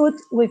pet food,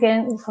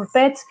 for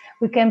pets,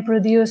 we can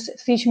produce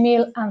fish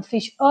meal and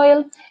fish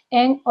oil,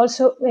 and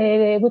also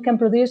we can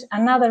produce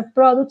another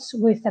products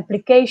with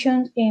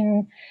applications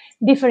in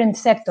different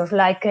sectors,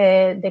 like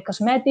the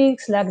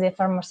cosmetics, like the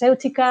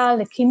pharmaceutical,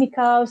 the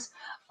chemicals,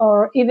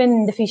 or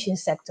even the fishing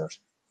sectors.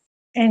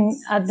 And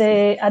at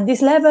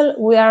this level,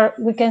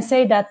 we can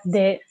say that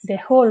the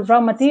whole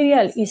raw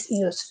material is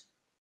used.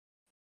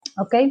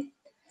 Okay,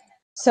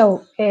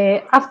 so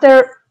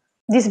after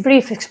this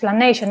brief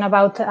explanation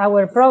about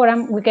our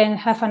program, we can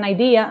have an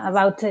idea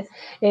about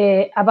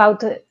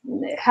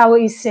how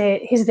is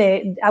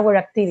our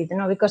activity,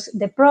 because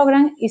the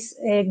program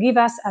give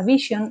us a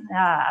vision,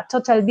 a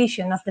total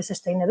vision of the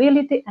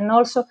sustainability, and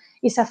also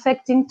is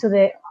affecting to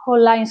the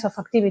whole lines of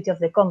activity of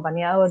the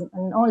company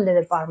and all the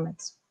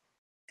departments.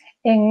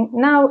 And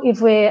now,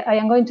 I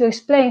am going to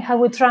explain how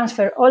we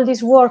transfer all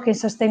this work in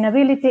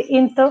sustainability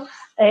into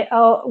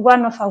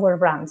one of our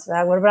brands,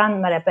 our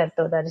brand Mare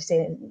Aperto, that is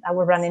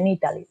our brand in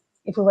Italy.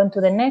 If we went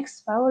to the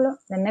next, Paolo,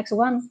 the next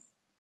one.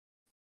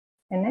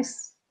 The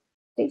next,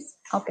 please.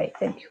 Okay,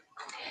 thank you.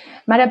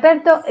 Mare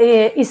Aperto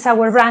is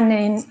our brand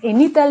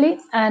in Italy,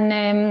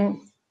 and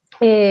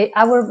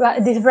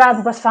this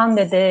brand was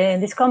founded,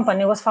 this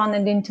company was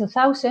founded in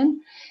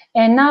 2000,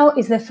 and now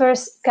is the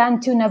first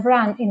canned tuna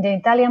brand in the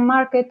Italian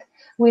market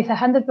with a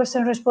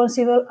 100%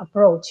 responsible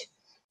approach.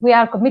 We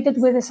are committed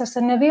with the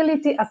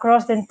sustainability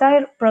across the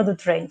entire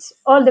product range.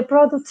 All the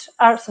products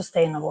are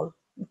sustainable,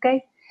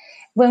 okay?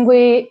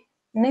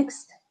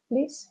 Next,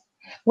 please.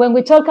 When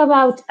we talk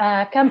about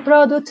canned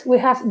product, we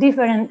have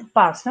different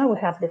parts. No? We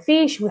have the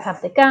fish, we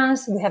have the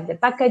cans, we have the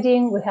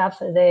packaging, we have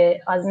the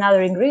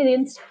other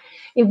ingredients.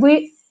 If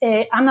we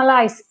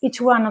analyze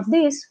each one of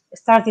these,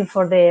 starting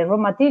for the raw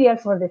material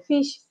for the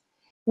fish,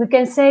 we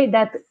can say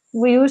that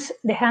we use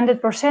the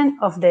 100%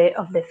 of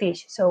the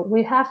fish. So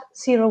we have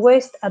zero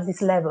waste at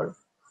this level.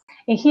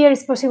 And here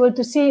it's possible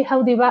to see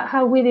how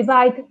we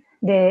divide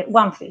the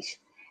one fish.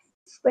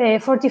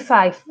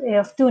 45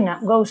 of tuna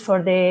goes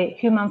for the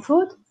human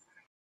food.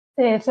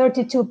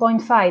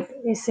 32.5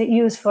 is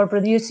used for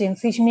producing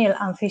fish meal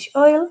and fish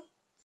oil.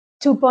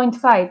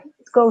 2.5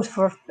 goes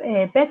for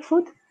pet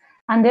food.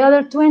 And the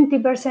other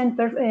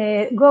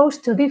 20% goes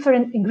to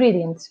different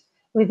ingredients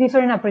with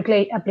different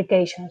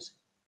applications.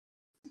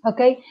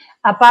 Okay,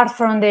 apart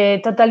from the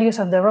total use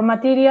of the raw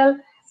material,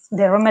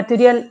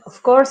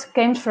 of course,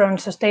 comes from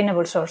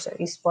sustainable sources.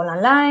 It's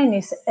Poland Line,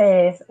 it's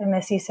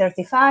MSC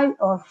certified,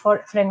 or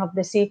Friend of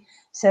the Sea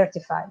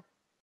certified.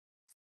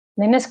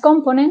 The next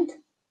component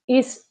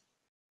is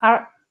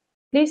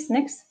please,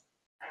 next.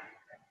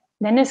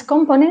 The next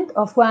component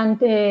of one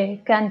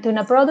canned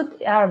tuna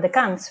product are the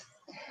cans.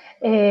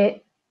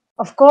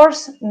 Of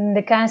course,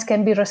 the cans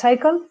can be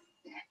recycled,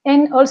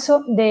 and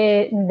also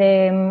the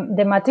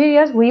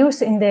materials we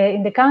use in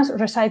the cans,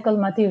 recycled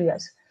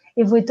materials.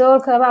 If we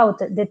talk about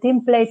the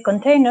tin plate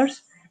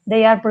containers,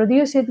 they are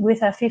produced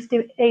with a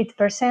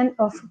 58%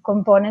 of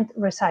component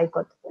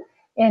recycled.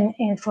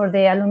 And for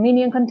the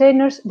aluminum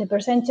containers, the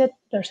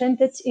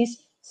percentage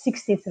is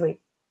 63.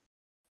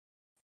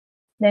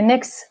 The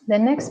next,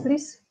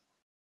 please.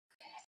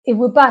 If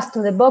we pass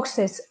to the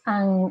boxes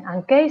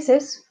and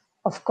cases,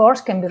 of course,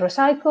 can be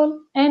recycled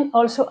and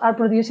also are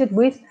produced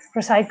with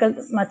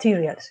recycled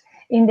materials.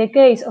 In the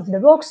case of the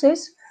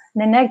boxes,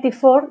 the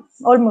 94,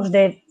 almost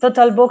the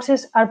total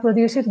boxes are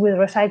produced with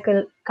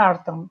recycled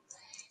carton,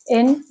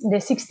 and the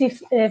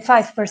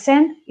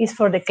 65% is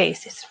for the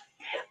cases.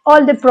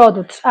 All the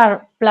products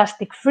are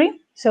plastic-free,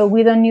 so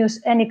we don't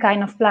use any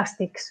kind of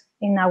plastics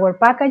in our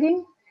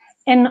packaging,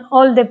 and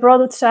all the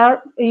products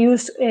are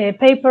use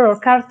paper or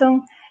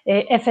carton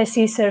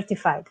FSC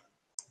certified.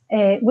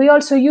 We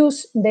also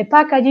use the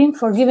packaging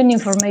for giving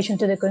information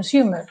to the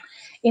consumer.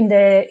 In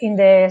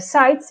these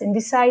sites,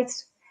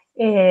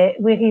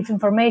 we give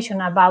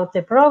information about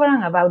the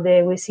program, about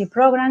the WC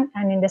program,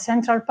 and in the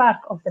central part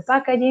of the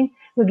packaging,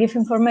 we give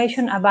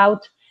information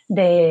about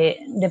the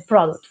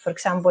product. For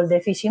example,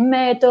 the fishing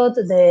method,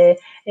 the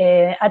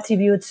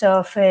attributes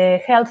of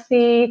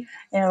healthy,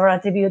 or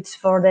attributes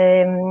for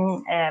the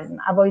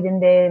avoiding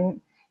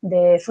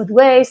the food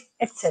waste,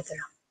 etc.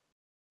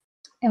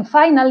 And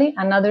finally,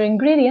 another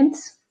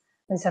ingredients.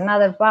 There's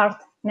another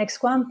part.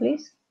 Next one,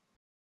 please.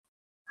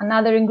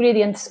 Another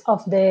ingredients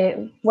of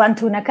the one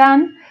tuna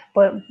can.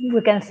 But we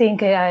can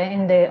think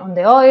on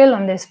the oil,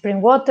 on the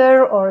spring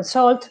water, or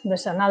salt.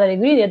 There's another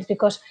ingredient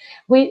because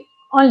we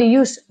only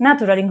use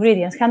natural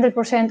ingredients.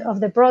 100% of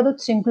the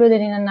products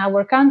included in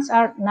our cans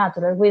are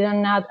natural. We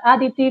don't add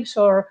additives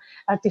or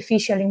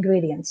artificial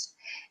ingredients.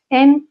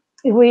 And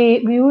we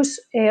use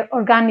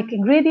organic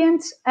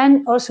ingredients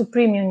and also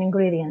premium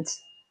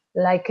ingredients,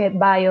 like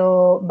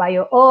bio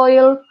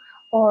oil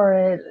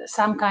or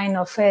some kind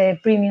of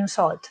premium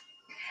salt.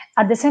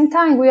 At the same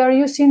time, we are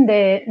using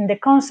the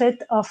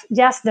concept of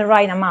just the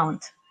right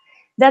amount.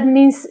 That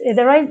means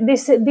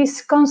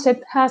this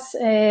concept has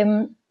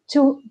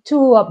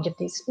two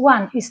objectives.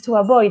 One is to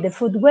avoid the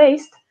food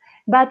waste,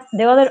 but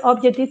the other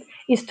objective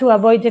is to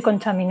avoid the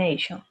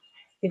contamination.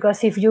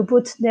 Because if you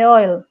put the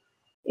oil,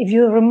 if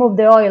you remove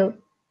the oil,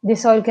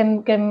 this oil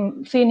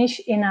can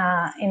finish in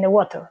the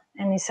water,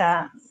 and it's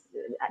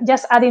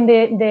just adding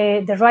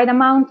the right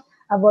amount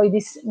avoid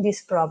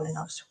this problem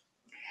also.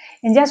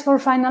 And just for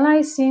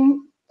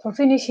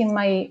finishing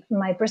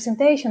my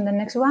presentation, the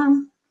next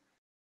one,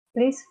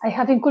 please. I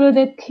have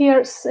included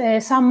here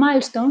some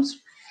milestones.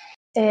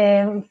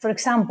 For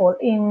example,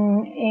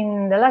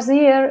 in the last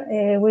year,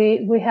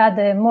 we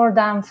had more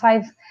than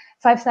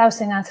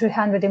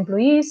 5,300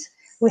 employees.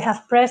 We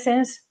have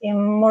presence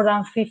in more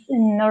than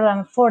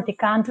 40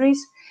 countries.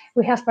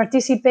 We have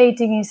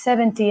participated in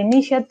 70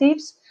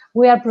 initiatives.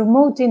 We are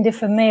promoting the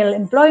female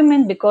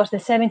employment because the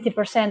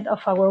 70%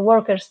 of our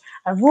workers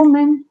are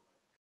women.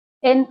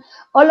 And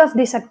all of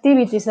these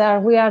activities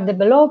that we are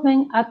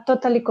developing are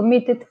totally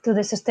committed to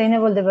the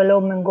Sustainable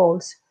Development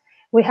Goals.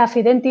 We have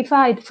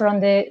identified from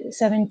the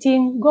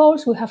 17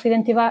 goals, we have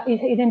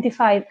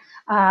identified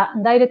a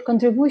direct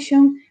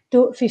contribution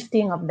to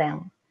 15 of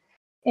them.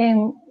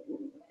 And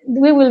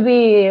we will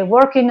be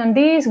working on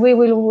this. We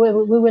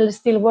will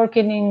still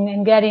working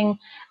in getting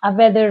a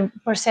better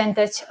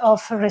percentage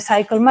of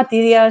recycled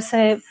materials.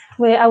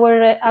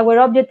 Our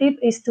objective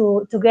is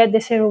to get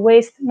the zero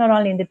waste not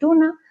only in the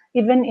tuna,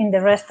 even in the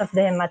rest of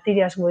the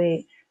materials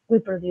we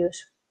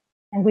produce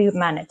and we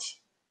manage.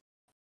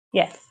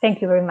 Yes,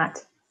 thank you very much.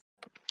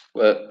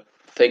 Well,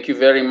 thank you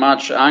very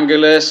much,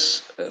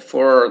 Angeles.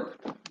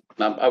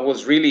 I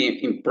was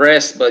really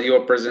impressed by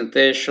your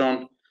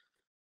presentation.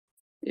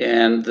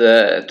 And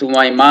to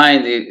my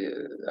mind,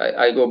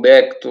 I go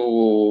back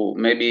to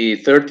maybe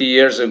 30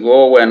 years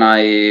ago when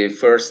I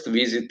first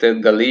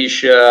visited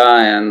Galicia,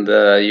 and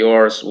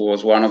yours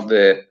was one of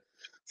the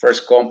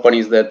first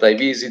companies that I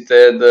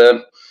visited,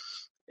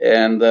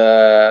 and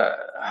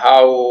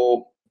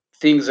how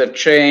things have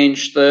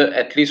changed,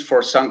 at least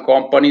for some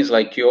companies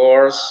like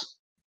yours,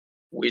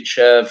 which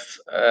have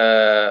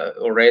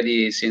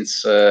already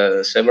since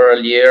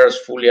several years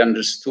fully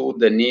understood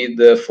the need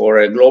for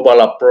a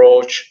global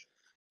approach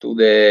to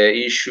the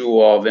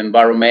issue of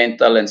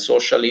environmental and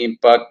social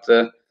impact.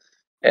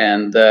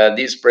 And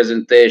this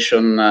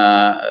presentation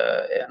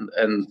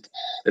and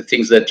the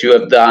things that you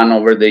have done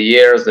over the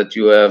years that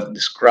you have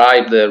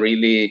described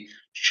really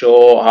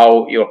show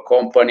how your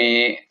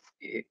company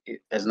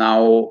has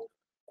now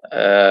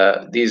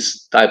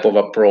this type of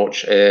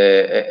approach,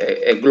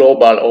 a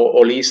global,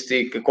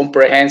 holistic,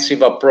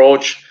 comprehensive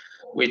approach,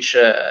 which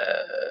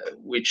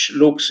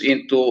looks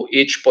into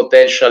each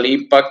potential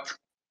impact.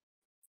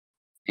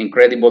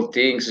 Incredible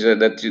things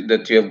that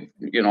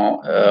you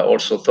have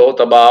also thought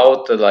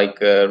about,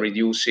 like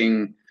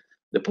reducing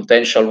the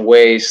potential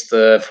waste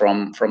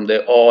from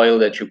the oil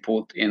that you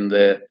put in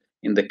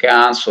the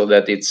can, so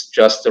that it's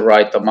just the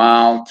right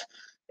amount,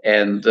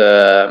 and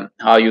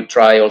how you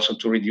try also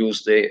to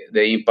reduce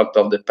the impact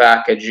of the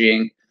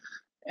packaging,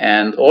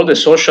 and all the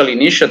social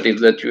initiatives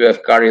that you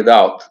have carried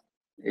out.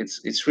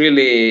 It's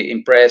really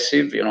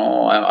impressive.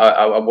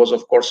 I was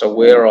of course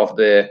aware of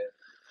the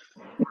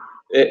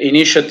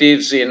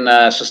initiatives in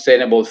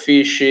sustainable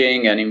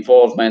fishing and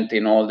involvement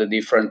in all the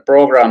different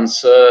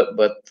programs,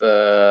 but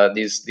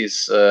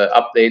this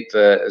update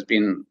has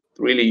been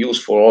really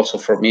useful also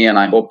for me, and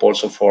I hope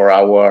also for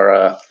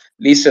our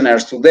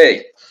listeners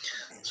today.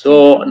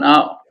 So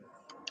now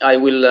I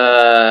will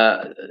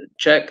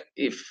check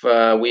if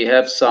we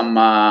have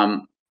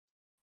some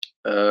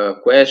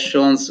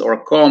questions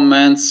or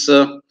comments,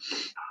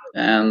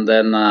 and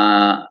then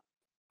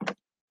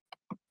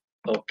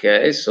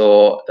okay,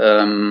 so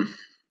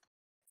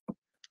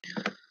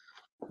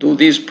do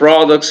these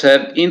products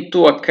have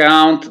into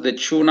account the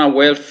tuna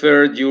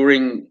welfare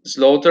during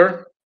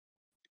slaughter?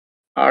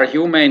 Are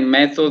humane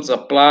methods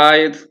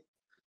applied?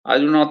 I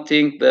do not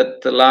think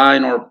that the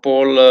line or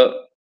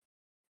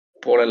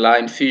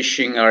polyline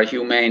fishing are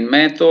humane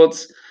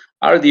methods.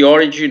 Are the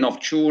origin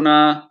of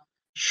tuna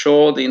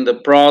showed in the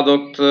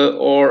product,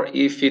 or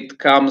if it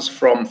comes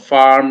from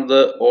farmed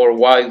or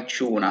wild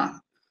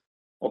tuna?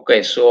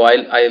 Okay, so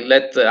I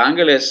let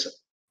Angeles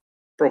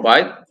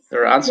provide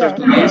their answer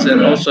to this,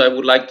 and also I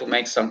would like to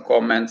make some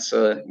comments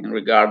in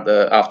regard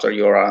after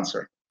your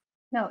answer.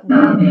 No,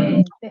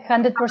 the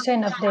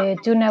 100% of the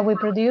tuna we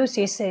produce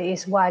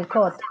is wild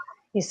caught.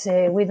 We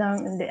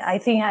don't. I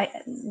think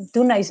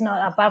tuna is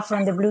not, apart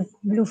from the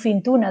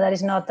bluefin tuna, that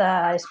is not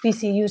a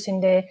species used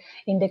in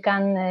the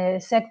can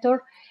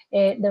sector.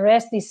 The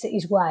rest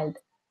is wild.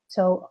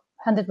 So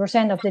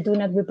 100% of the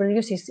tuna we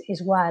produce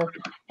is wild.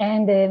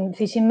 And the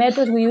fishing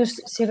methods, we use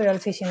several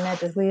fishing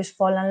methods. We use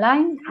pole and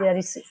line. That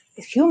is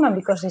human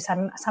because it's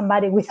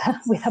somebody with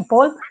a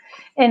pole,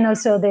 and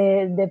also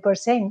the per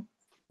seine.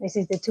 This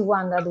is the two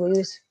one that we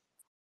use.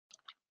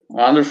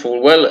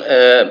 Wonderful. Well,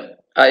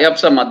 I have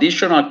some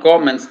additional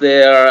comments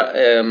there.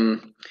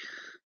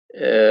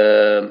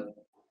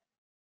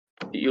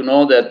 You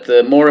know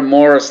that more and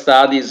more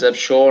studies have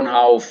shown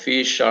how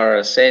fish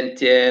are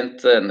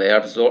sentient and they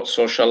have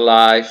social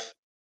life.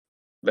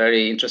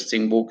 Very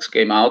interesting books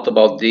came out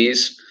about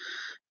this.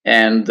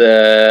 And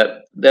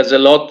there's a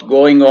lot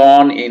going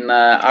on in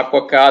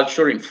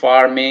aquaculture, in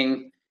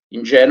farming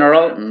in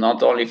general,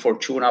 not only for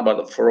tuna,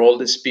 but for all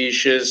the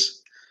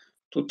species,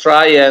 to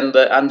try and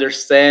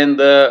understand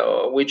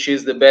which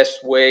is the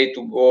best way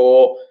to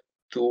go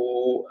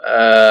to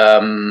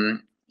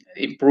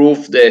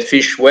improve the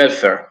fish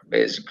welfare,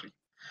 basically.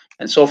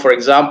 And so, for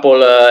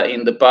example,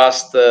 in the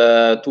past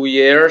 2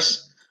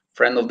 years,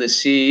 Friend of the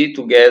Sea,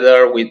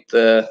 together with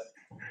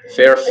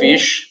Fair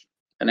Fish,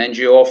 an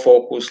NGO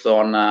focused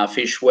on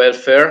fish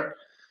welfare,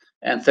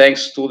 and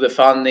thanks to the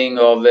funding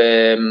of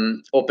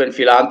Open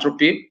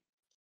Philanthropy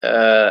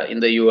in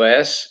the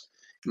US,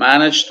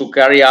 managed to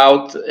carry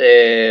out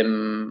a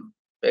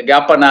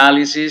gap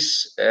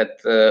analysis at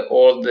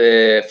all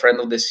the Friend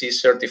of the Sea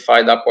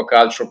certified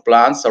aquaculture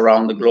plants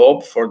around the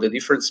globe for the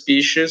different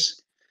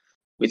species,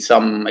 with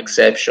some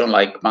exception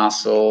like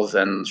mussels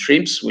and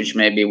shrimps, which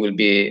maybe will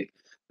be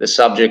the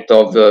subject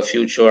of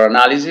future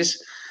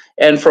analysis.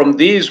 And from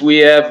these, we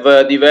have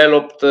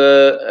developed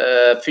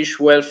fish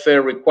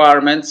welfare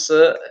requirements,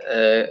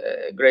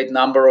 a great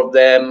number of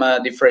them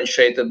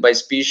differentiated by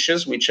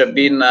species, which have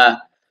been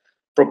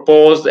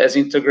proposed as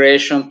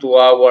integration to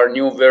our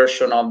new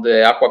version of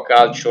the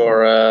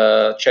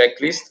aquaculture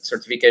checklist,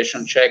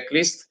 certification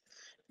checklist.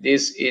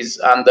 This is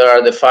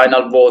under the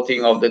final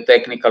voting of the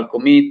technical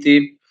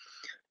committee,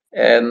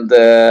 and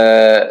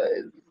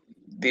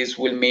this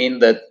will mean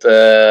that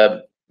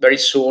very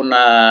soon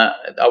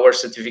our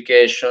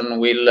certification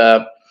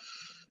will,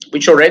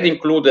 which already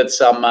included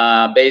some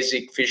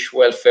basic fish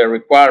welfare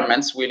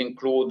requirements, will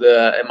include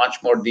a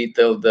much more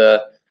detailed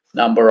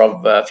number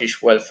of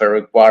fish welfare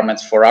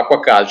requirements for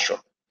aquaculture.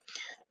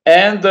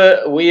 And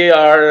we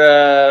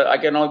are, I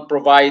cannot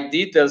provide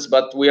details,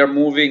 but we are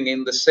moving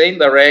in the same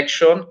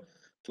direction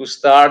to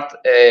start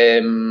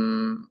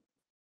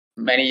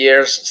many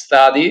years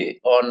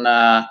study on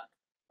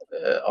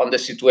the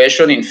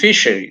situation in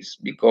fisheries,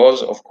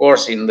 because of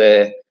course in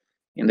the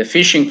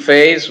fishing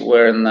phase,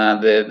 when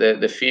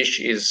the fish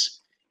is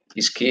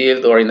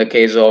killed, or in the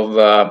case of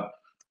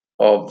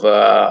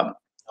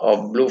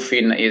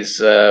bluefin is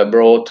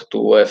brought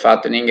to a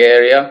fattening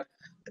area,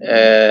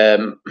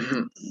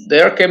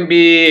 there can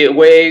be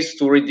ways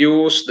to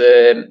reduce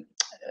to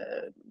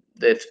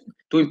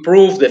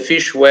improve the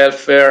fish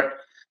welfare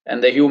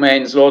and the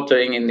humane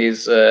slaughtering in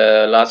these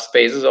last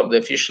phases of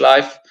the fish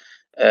life,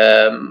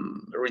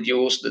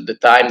 reduce the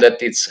time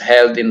that it's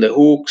held in the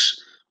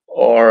hooks,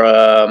 or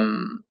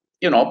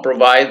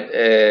provide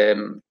a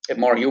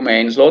more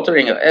humane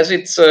slaughtering, as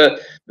it's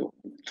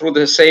through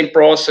the same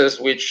process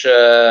which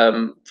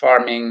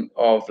farming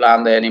of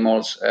land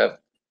animals have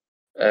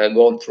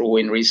gone through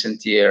in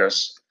recent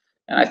years.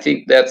 And I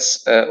think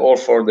that's all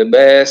for the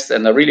best.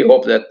 And I really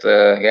hope that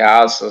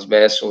Jealsa's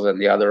vessels and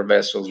the other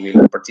vessels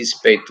will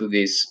participate to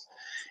this.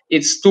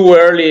 It's too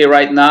early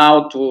right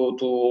now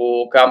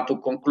to come to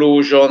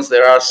conclusions.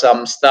 There are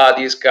some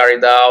studies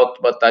carried out,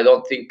 but I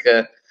don't think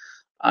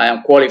I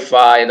am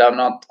qualified. I'm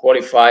not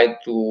qualified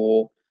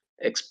to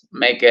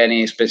make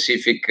any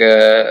specific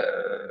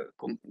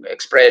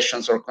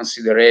expressions or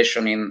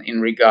consideration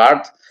in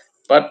regard.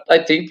 But I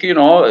think, in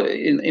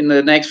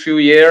the next few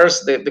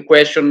years, the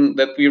question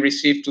that we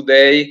received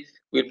today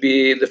will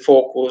be the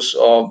focus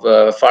of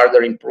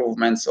further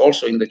improvements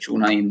also in the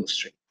tuna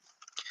industry.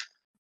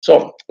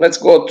 So let's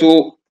go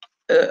to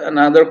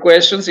another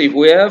questions if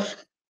we have.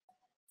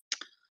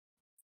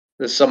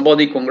 There's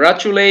somebody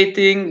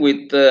congratulating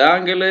with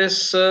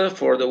Angeles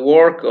for the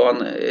work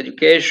on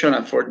education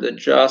and for the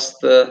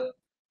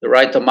the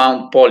right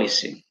amount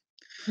policy.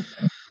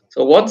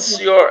 So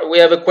we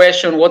have a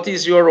question, what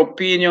is your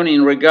opinion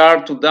in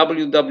regard to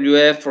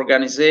WWF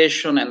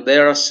organization and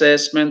their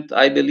assessment?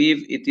 I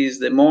believe it is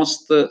the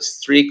most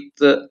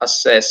strict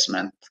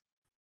assessment.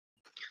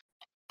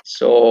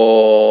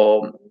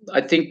 So I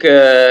think,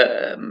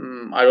 I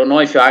don't know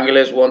if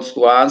Angeles wants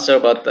to answer,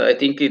 but I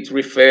think it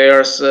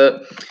refers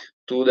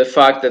to the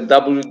fact that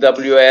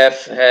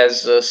WWF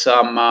has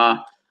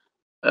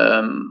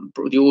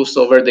produced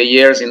over the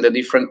years in the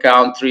different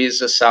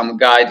countries some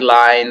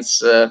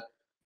guidelines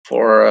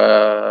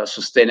for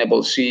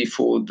sustainable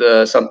seafood.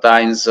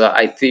 Sometimes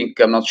I think,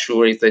 I'm not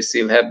sure if they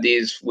still have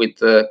these, with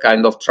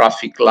kind of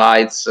traffic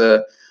lights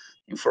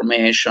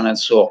information and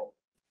so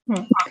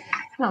on.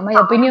 No, my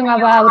opinion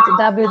about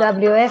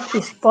WWF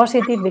is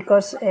positive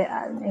because,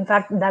 in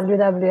fact,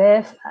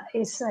 WWF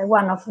is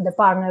one of the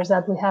partners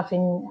that we have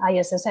in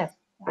ISSF.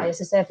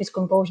 ISSF is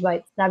composed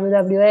by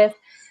WWF,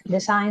 the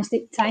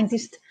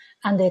scientists,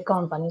 and the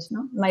companies.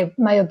 No?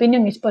 My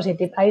opinion is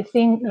positive. I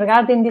think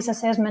regarding this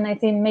assessment, I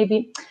think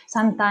maybe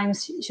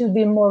sometimes should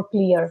be more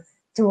clear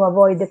to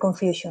avoid the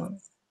confusion,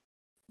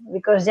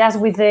 because just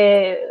with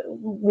the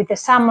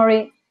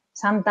summary,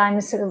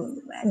 sometimes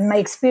in my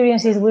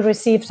experiences we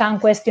receive some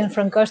questions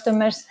from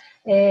customers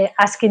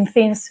asking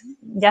things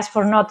just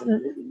for not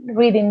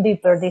reading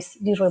deeper these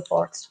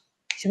reports.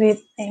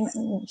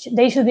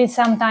 They should be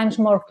sometimes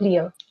more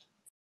clear.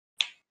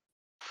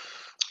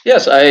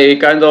 Yes, I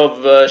kind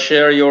of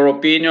share your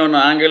opinion,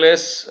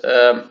 Angeles.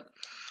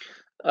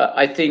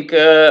 I think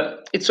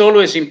it's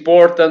always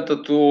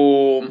important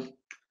to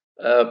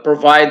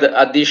provide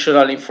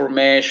additional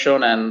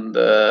information and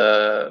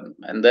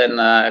then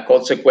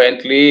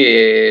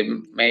consequently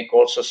make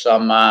also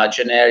some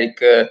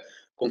generic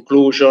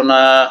conclusion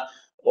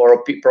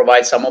or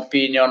provide some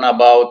opinion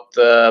about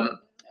the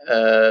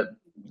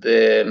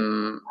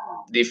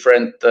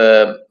different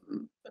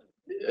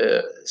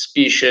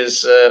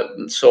species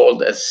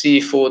sold as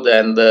seafood,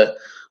 and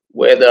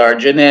whether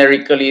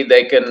generically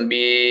they can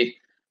be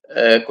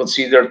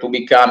considered to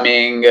be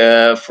coming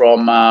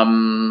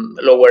from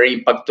lower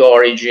impact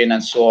origin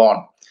and so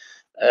on.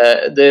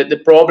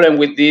 The problem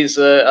with these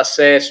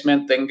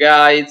assessment and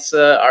guides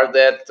are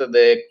that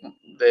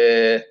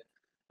the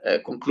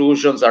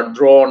conclusions are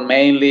drawn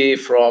mainly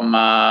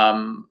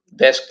from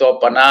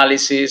desktop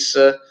analysis,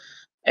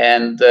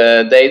 and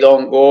they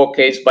don't go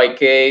case by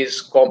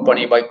case,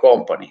 company by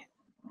company.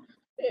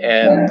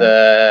 And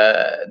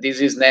this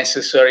is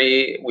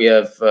necessary. We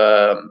have,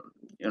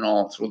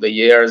 through the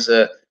years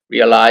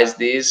realized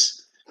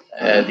this.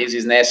 This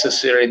is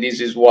necessary.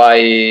 This is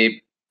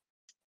why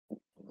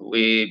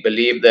we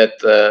believe that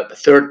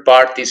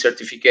third-party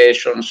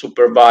certification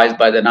supervised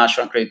by the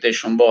national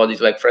accreditation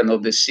bodies like Friend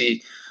of the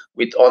Sea,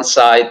 with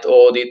on-site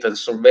audit and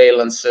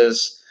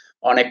surveillances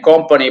on a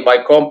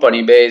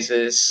company-by-company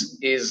basis,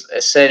 is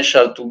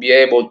essential to be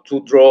able to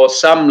draw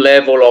some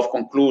level of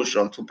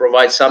conclusion, to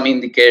provide some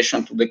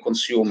indication to the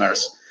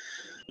consumers.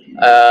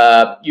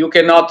 You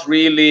cannot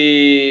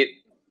really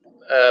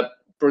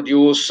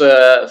produce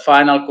a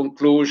final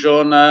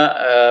conclusion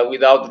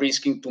without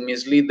risking to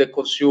mislead the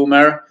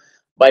consumer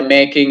by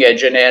making a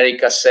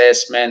generic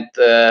assessment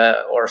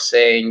or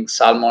saying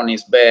salmon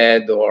is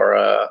bad,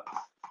 or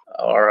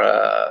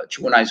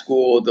tuna is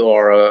good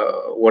or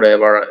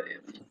whatever.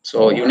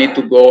 So you need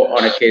to go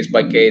on a case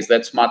by case.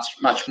 That's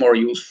much more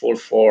useful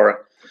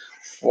for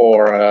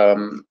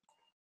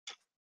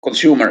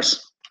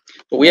consumers.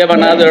 But we have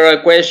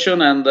another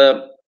question, and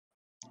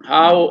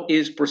how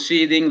is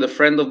proceeding the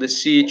Friend of the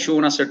Sea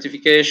tuna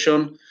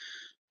certification?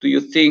 Do you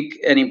think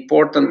an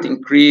important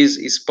increase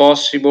is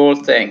possible?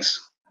 Thanks.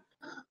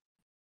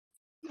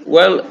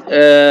 Well,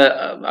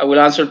 I will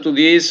answer to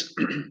this.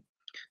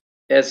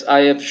 As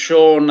I have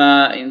shown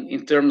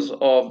in terms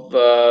of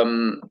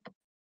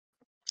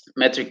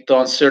metric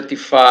tons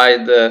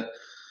certified,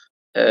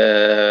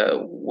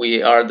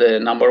 we are the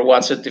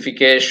 #1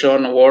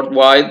 certification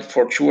worldwide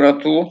for tuna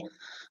too.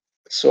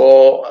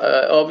 So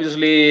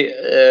obviously,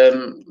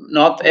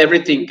 not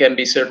everything can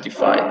be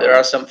certified. There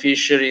are some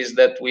fisheries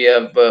that we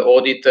have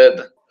audited,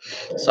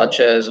 such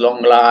as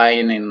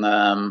longline in,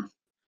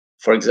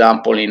 for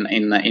example,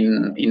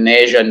 in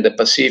Asia, in the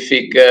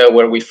Pacific,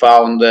 where we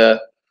found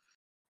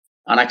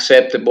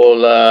unacceptable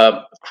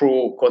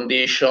crew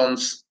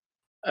conditions,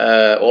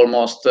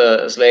 almost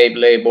slave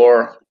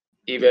labor,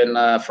 even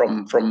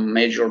from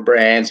major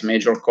brands,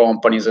 major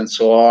companies, and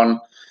so on.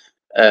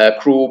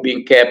 Crew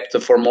being kept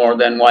for more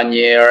than 1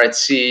 year at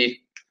sea,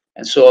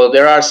 and so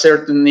there are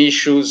certain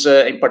issues,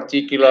 in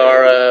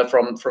particular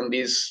from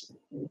these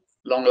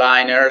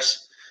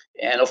longliners.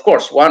 And of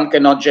course, one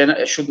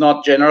should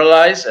not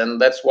generalize, and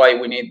that's why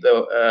we need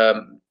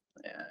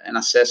an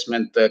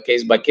assessment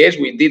case by case.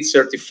 We did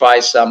certify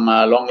some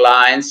long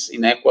lines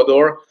in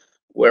Ecuador,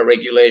 where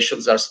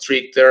regulations are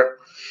stricter,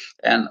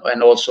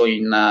 and also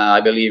in I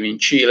believe in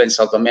Chile, in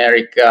South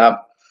America,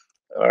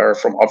 or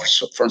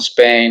from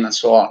Spain, and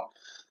so on.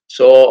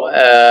 So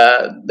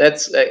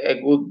that's a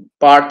good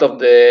part of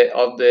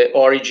the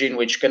origin,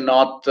 which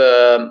cannot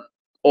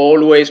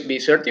always be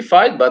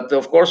certified. But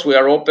of course, we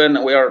are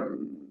open. We are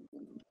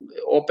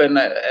open,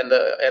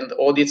 and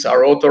audits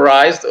are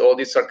authorized.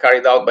 Audits are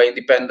carried out by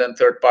independent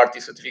third-party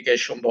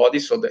certification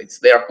bodies, so it's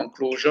their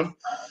conclusion.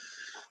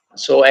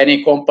 So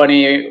any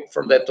company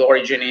from that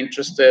origin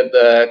interested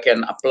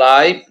can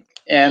apply.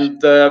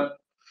 And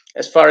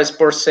as far as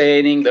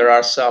porceining, there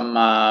are some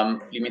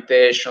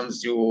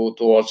limitations due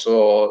to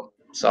also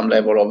some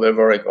level of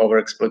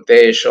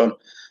overexploitation,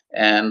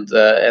 and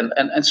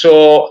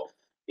so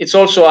it's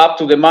also up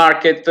to the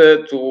market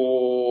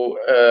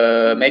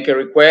to make a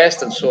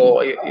request. And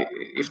so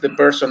if the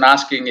person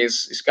asking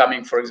is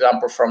coming, for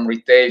example, from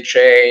retail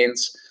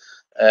chains,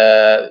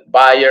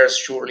 buyers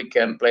surely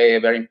can play a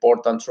very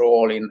important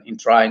role in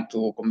trying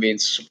to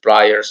convince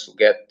suppliers to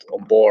get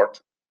on board.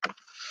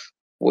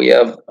 We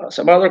have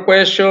some other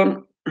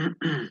question.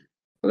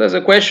 There's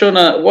a question,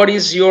 what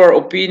is your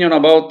opinion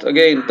about,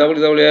 again,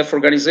 WWF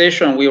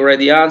organization? We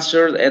already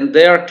answered, and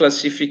their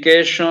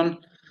classification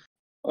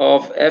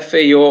of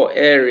FAO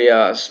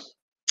areas.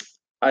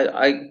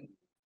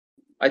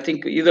 I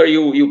think either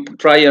you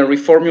try and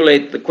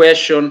reformulate the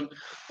question,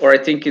 or I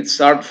think it's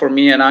hard for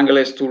me and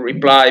Angeles to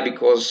reply,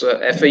 because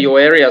FAO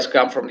areas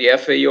come from the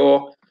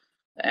FAO,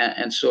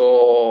 and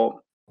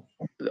so,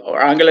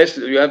 or Angeles,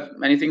 do you have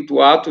anything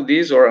to add to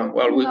this, or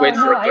well, we wait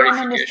for a clarification? I don't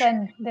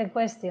understand the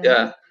question.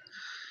 Yeah.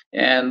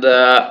 And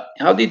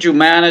how did you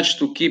manage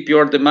to keep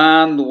your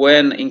demand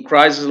when in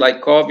crises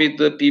like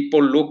COVID,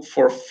 people look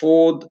for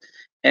food,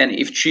 and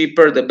if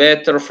cheaper, the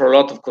better for a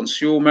lot of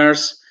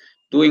consumers?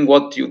 Doing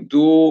what you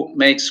do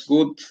makes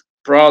good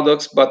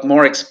products, but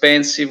more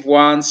expensive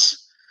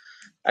ones.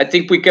 I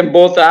think we can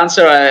both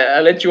answer.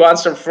 I'll let you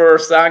answer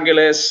first,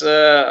 Angeles.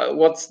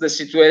 What's the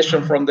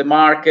situation from the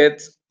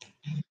market,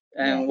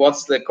 and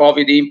what's the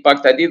COVID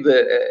impact? I did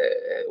a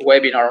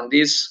webinar on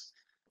this.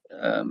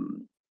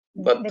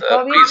 But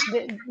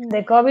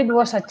the COVID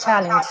was a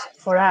challenge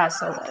for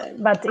us,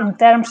 but in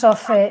terms of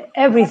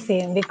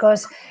everything,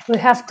 because we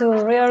have to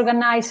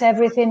reorganize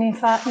everything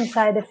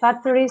inside the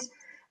factories.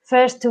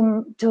 First,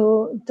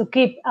 to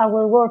keep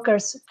our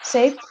workers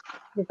safe,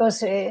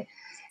 because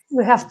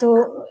we have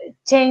to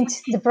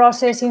change the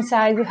process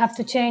inside. We have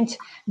to change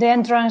the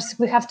entrance.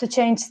 We have to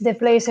change the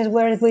places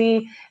where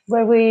we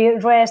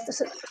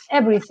rest.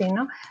 Everything,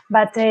 no?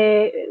 But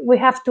we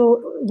have to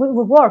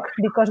we work,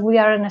 because we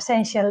are an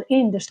essential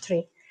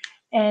industry,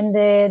 and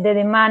the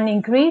demand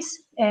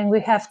increase, and we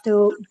have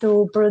to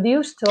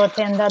produce to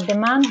attend that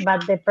demand.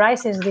 But the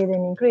prices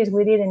didn't increase.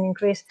 We didn't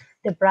increase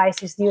the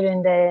prices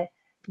during the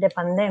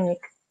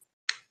pandemic.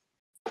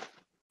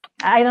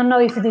 I don't know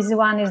if this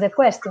one is the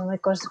question,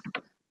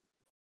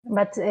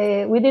 but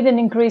we didn't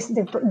increase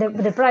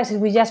the prices.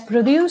 We just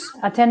produce,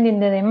 attending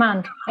the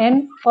demand,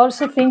 and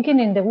also thinking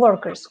in the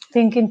workers,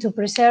 thinking to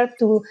preserve,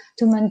 to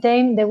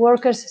maintain the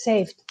workers'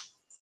 safety.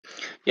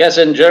 Yes,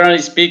 and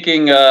generally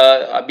speaking,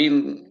 I've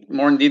been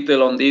more in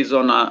detail on this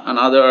on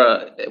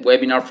another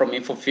webinar from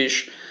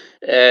InfoFish.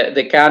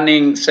 The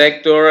canning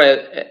sector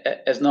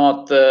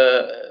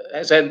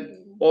has had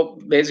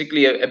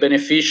basically a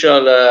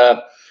beneficial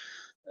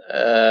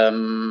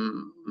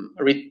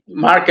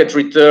market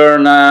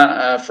return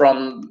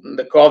from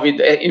the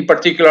COVID, in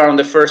particular on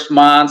the first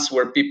months,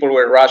 where people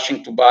were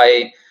rushing to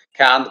buy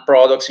canned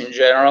products in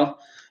general.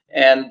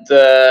 And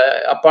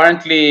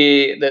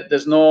apparently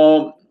there's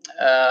no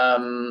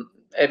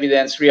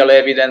real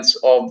evidence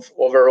of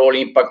overall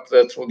impact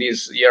through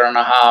this year and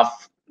a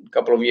half,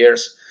 couple of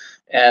years.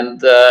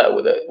 And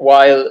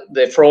while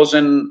the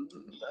frozen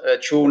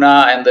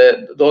tuna and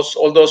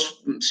all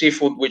those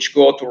seafood which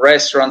go to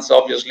restaurants,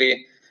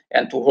 obviously,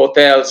 and to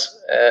hotels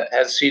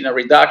has seen a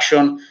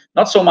reduction,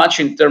 not so much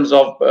in terms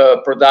of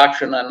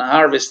production and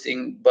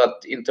harvesting,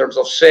 but in terms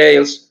of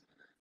sales.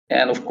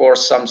 And of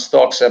course, some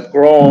stocks have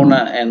grown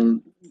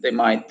and they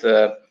might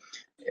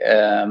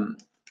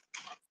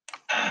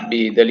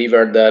be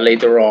delivered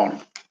later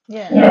on.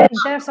 Yeah, in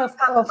terms of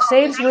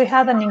sales, we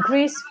had an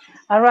increase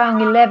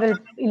around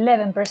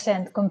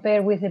 11%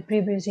 compared with the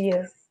previous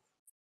year.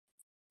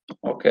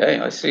 Okay,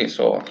 I see.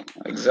 So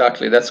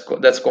exactly,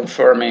 that's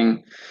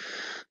confirming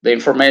the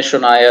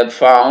information I had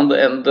found.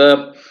 And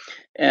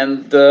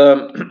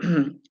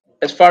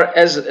as far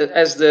as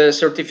the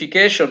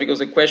certification, because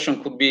the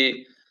question could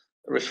be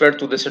referred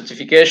to the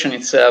certification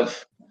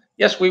itself.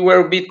 Yes, we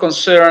were a bit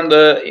concerned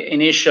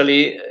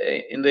initially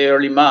in the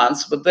early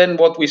months, but then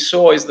what we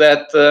saw is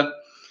that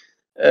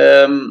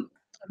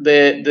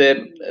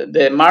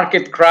the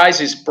market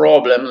crisis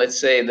problem, let's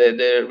say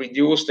the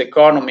reduced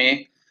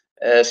economy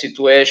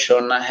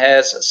situation,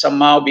 has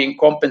somehow been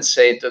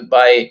compensated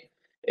by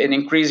an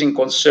increasing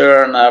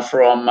concern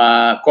from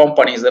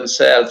companies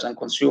themselves and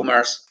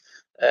consumers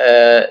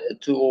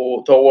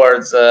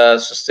towards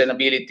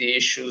sustainability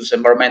issues,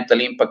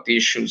 environmental impact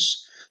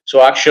issues.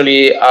 So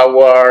actually,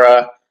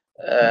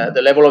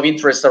 the level of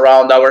interest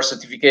around our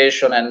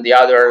certification and the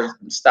other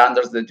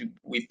standards that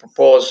we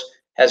propose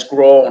has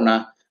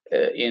grown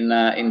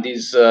in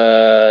this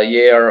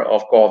year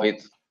of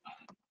COVID.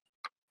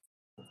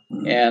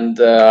 And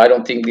I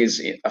don't think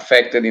this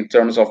affected in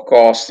terms of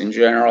cost in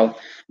general.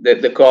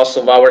 The cost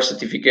of our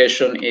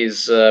certification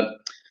is,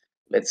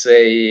 let's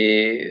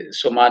say,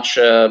 so much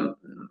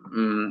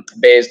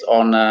based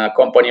on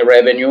company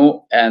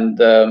revenue and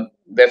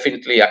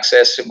definitely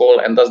accessible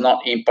and does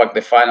not impact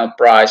the final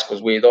price,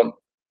 because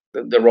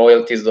the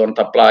royalties don't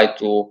apply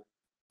to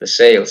the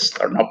sales,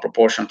 are not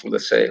proportional to the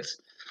sales.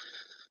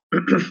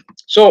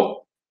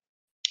 So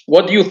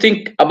what do you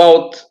think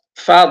about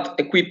FAD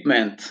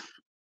equipment?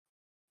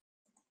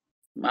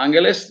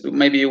 Angeles,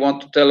 maybe you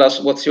want to tell us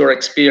what's your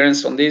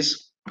experience on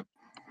this?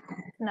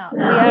 No,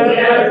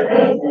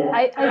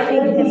 I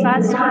think the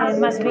FADs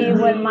must be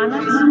well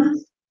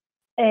managed.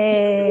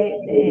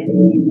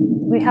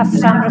 We have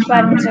some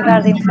requirements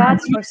regarding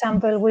FADs. For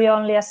example, we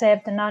only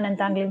accept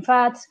non-entangling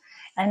FADs,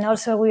 and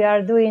also we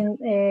are doing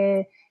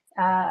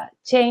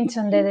change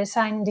on the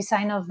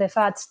design of the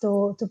FADs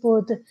to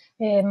put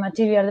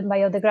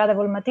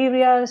biodegradable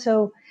material.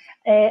 So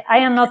I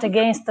am not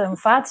against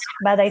FADs,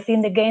 but I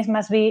think the games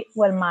must be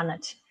well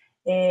managed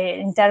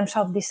in terms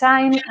of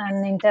design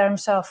and in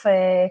terms of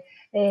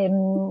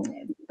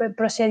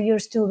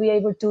procedures to be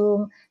able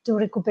to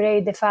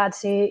recuperate the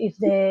fats if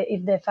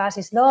the fat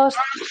is lost,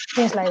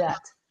 things like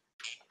that.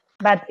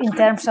 But in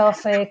terms of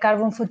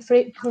carbon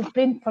footprint,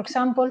 for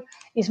example,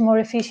 it's more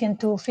efficient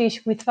to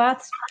fish with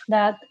fats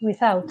than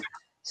without.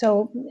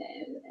 So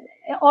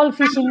all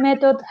fishing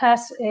method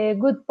has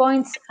good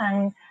points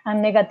and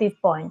negative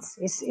points.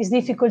 It's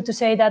difficult to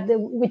say that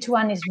which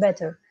one is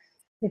better.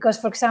 Because,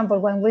 for example,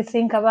 when we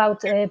think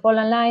about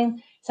pollen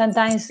line,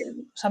 sometimes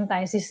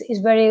it's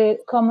very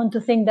common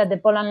to think that the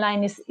pollen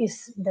line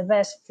is the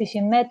best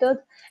fishing method,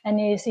 and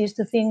it's used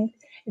to think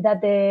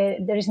that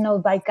there is no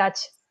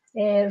bycatch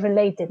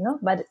related, no?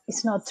 But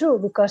it's not true,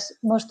 because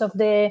most of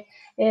the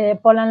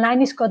pollen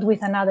line is caught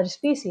with another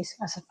species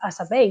as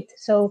a bait.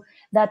 So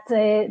that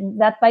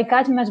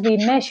bycatch must be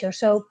measured.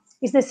 So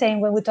it's the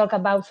same when we talk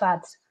about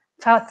fats.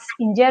 Fats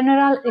in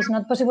general, it's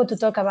not possible to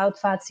talk about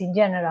fats in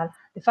general.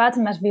 The fats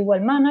must be well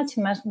managed,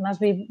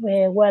 must be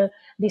well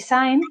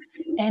designed,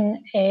 and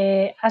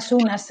as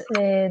soon as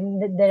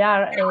there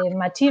are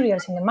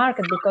materials in the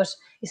market, because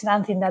it's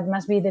something that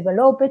must be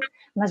developed,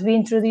 must be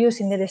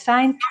introduced in the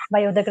design,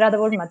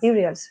 biodegradable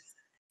materials.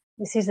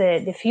 This is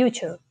the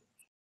future.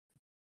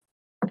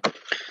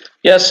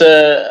 Yes,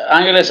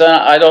 Angeles,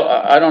 I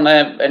don't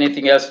have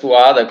anything else to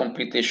add. I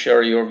completely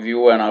share your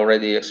view, and I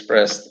already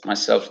expressed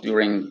myself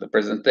during the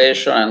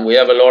presentation. And we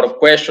have a lot of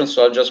questions,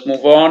 so I'll just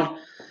move on.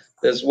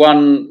 There's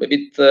one a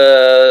bit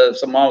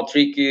somehow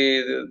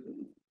tricky,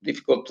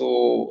 difficult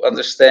to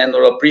understand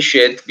or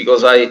appreciate,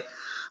 because I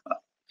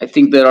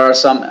think there are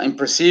some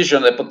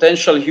imprecision. The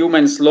potential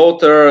human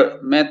slaughter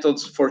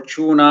methods for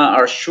tuna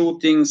are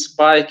shooting,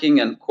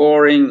 spiking, and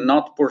coring,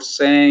 not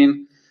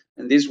purseine.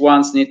 And these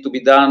ones need to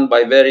be done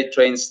by very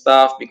trained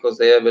staff because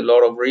they have a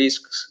lot of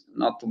risks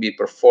not to be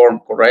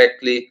performed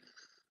correctly.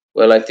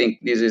 Well, I think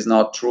this is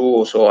not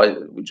true, so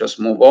we just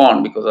move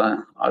on, because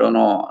I don't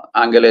know,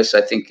 Angeles,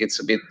 I think it's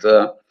a bit,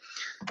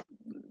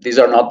 these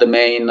are not the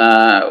main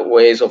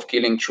ways of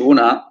killing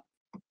tuna.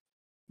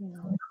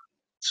 No.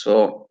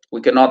 So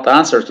we cannot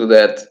answer to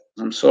that.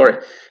 I'm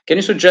sorry. Can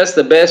you suggest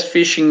the best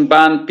fishing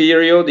ban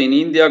period in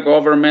India?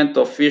 Government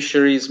of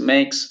Fisheries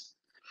makes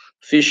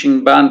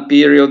fishing ban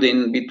period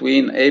in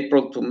between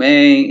April to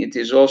May. It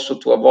is also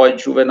to avoid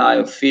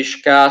juvenile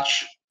fish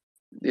catch.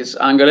 This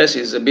Angeles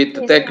is a bit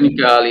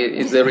technical.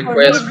 Is the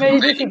request? For me,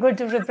 it's very difficult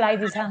to reply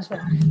this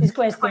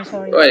question.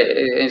 Sorry. Well,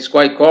 it's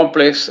quite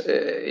complex.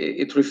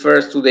 It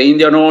refers to the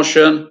Indian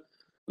Ocean,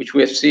 which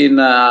we have seen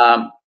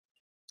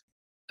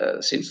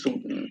seems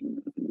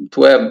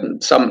to have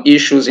some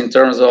issues in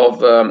terms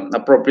of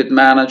appropriate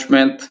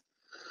management.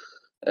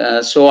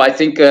 So I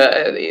think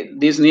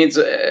this needs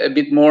a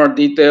bit more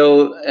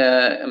detailed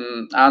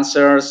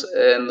answers,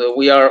 and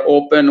we are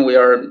open. We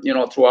are,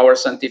 through our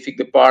scientific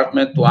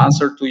department to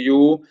answer to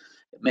you.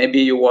 Maybe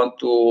you want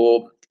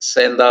to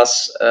send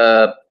us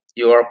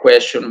your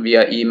question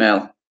via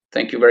email.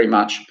 Thank you very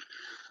much.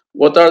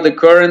 What are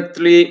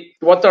currently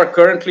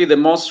the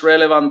most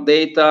relevant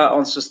data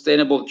on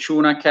sustainable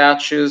tuna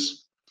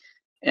catches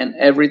and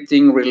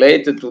everything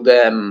related to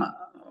them?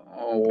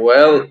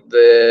 Well,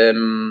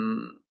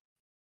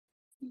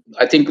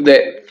 I think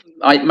that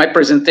my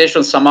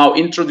presentation somehow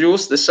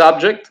introduced the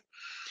subject,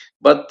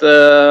 but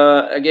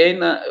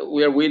again,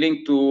 we are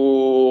willing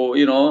to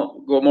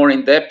go more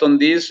in depth on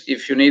this.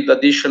 If you need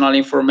additional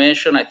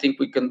information, I think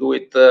we can do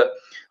it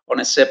on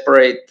a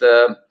separate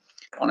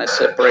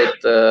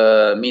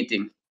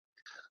meeting.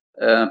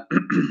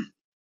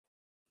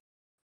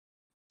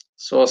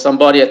 So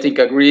somebody, I think,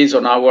 agrees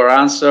on our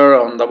answer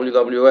on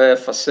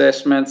WWF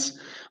assessments.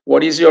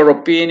 What is your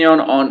opinion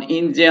on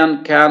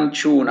Indian canned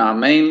tuna,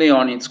 mainly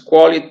on its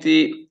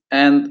quality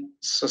and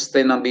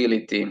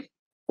sustainability?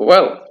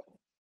 Well,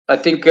 I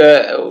think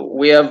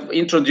we have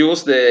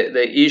introduced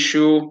the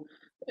issue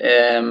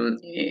in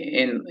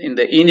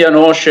the Indian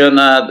Ocean.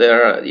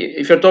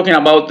 If you're talking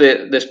about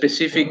the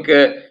specific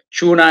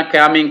tuna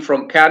coming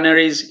from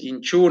canneries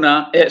in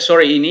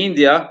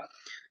India,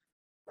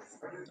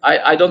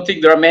 I don't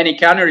think there are many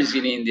canneries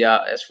in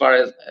India, as far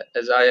as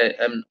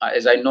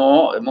I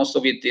know. Most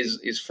of it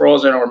is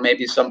frozen, or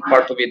maybe some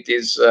part of it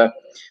is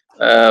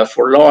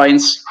for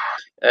loins.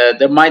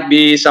 There might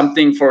be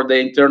something for the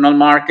internal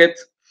market.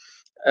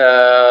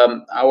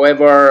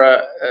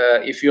 However,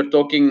 if you're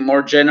talking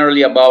more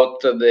generally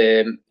about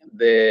the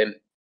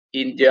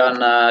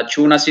Indian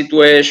tuna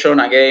situation,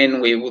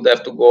 again, we would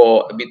have to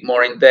go a bit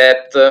more in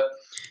depth.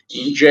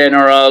 In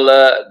general,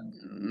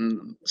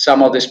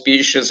 some of the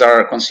species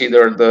are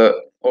considered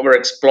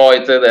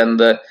overexploited, and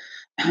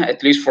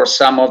at least for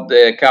some of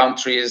the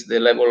countries, the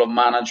level of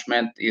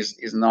management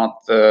is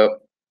not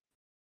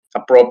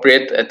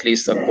appropriate, at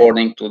least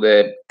according to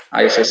the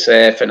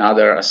ISSF and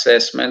other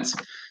assessments.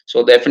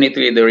 So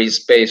definitely there is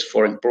space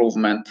for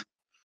improvement.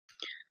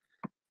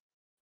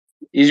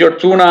 Is your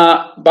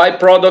tuna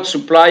byproduct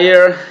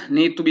supplier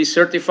need to be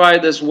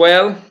certified as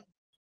well?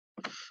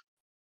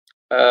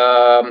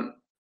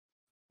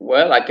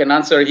 Well, I can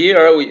answer here.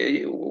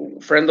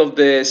 Friend of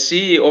the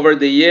Sea over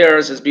the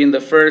years has been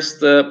the first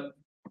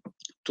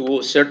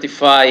to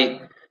certify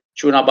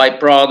tuna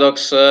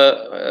byproducts,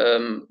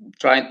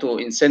 trying to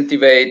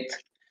incentivize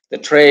the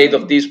trade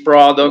of these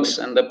products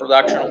and the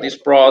production of these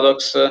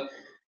products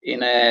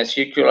in a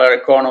circular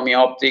economy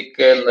optic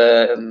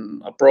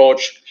and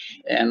approach.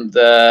 And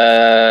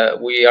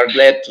we are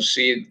glad to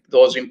see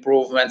those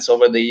improvements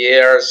over the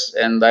years.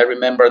 And I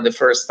remember the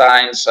first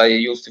times I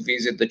used to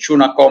visit the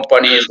tuna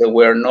companies, there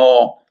were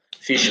no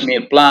fish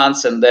meal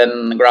plants, and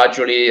then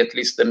gradually, at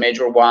least the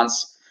major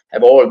ones,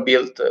 have all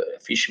built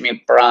fish meal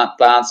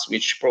plants,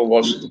 which prove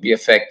also to be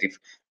effective.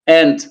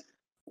 And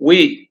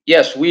we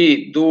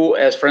do,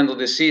 as Friend of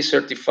the Sea,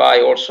 certify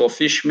also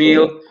fish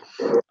meal.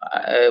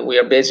 We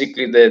are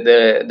basically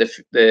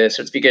the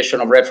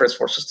certification of reference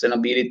for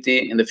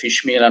sustainability in the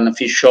fish meal and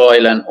fish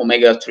oil and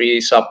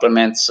omega-3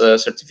 supplements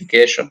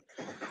certification.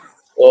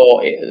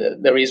 So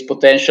there is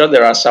potential.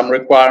 There are some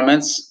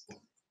requirements.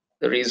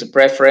 There is a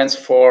preference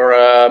for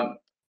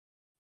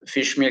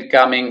fish meal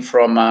coming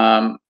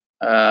from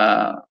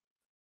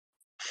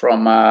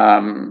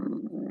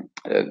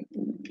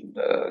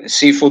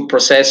seafood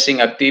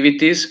processing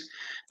activities.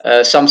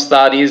 Some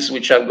studies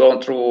which I've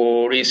gone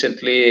through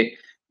recently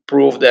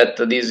prove that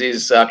this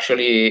is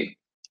actually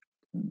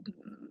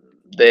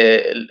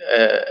the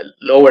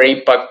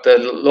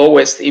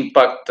lowest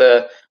impact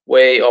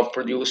way of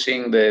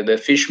producing the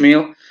fish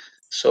meal.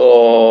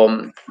 So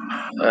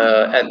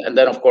and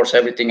then of course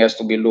everything has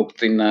to be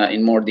looked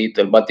in more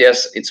detail. But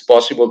yes, it's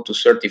possible to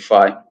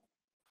certify.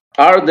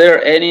 Are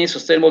there any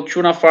sustainable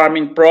tuna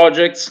farming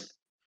projects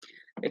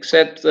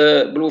except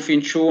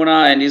bluefin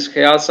tuna, and is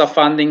Jealsa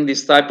funding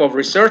this type of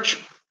research?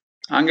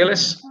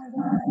 Angeles?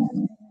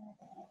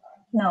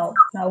 No,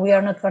 we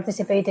are not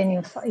participating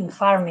in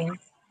farming.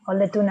 All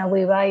the tuna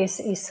we buy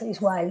is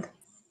wild.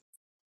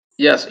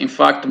 Yes, in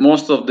fact,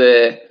 most of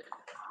the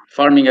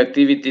farming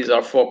activities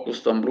are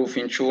focused on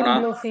bluefin tuna.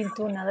 On bluefin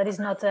tuna, that is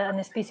not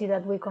a species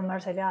that we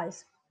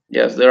commercialize.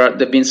 Yes, there have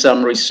been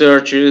some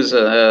researches,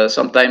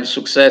 sometimes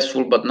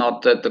successful, but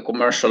not at the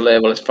commercial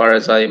level, as far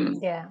as I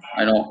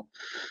know,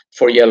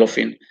 for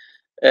yellowfin.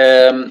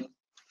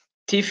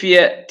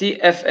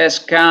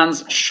 TFS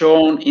cans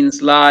shown in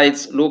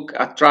slides look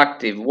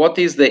attractive. What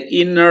is the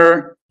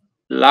inner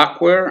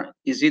lacquer,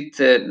 is it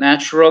a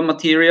natural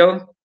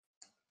material?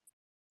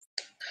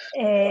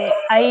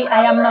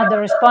 I am not the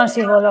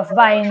responsible of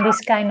buying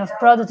this kind of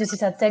product. This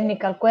is a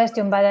technical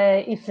question, but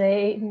if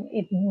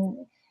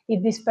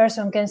this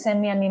person can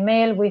send me an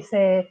email with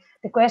the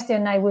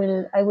question, I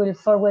will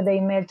forward the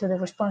email to the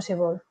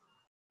responsible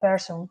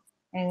person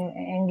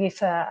and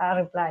give a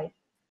reply.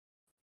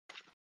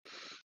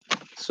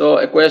 So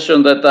a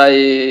question that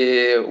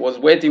I was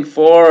waiting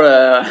for,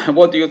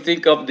 what do you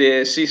think of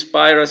the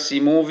Seaspiracy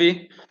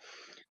movie?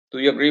 Do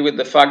you agree with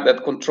the fact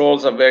that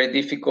controls are very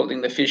difficult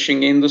in the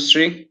fishing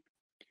industry?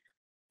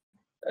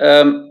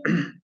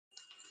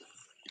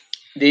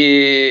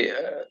 The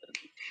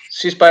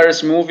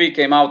Seaspiracy movie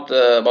came out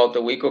about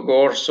a week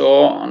ago or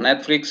so on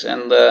Netflix,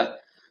 and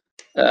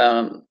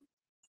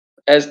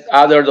as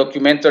other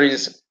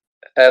documentaries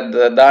had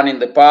done in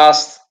the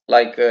past,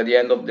 like The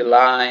End of the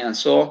Line and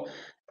so,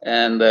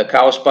 and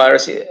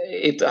Cowspiracy,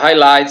 it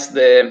highlights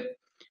the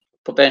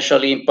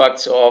potential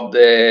impacts of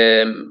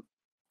the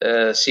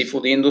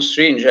seafood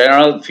industry in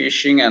general,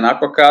 fishing and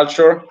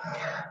aquaculture,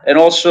 and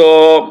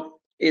also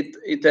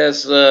it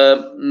has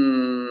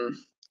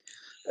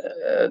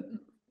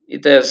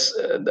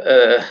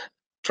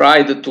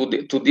tried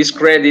to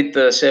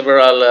discredit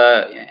several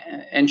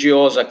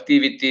NGOs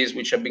activities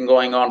which have been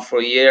going on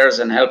for years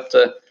and helped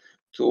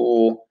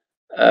to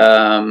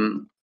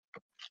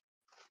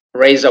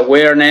raise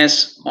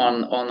awareness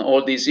on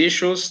all these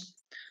issues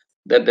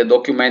that the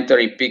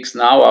documentary picks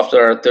now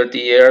after 30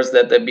 years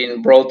that they've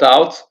been brought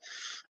out,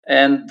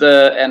 and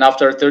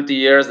after 30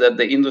 years that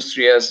the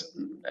industry has,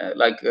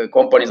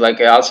 companies like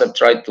Jealsa have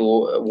tried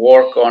to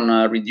work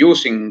on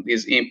reducing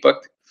this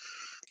impact.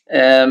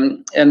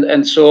 And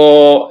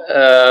so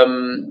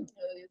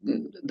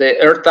the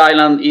Earth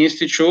Island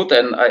Institute,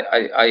 and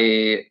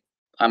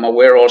I'm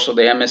aware also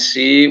the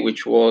MSC,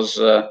 which was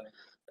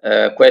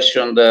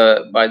questioned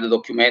by the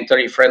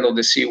documentary, Friend of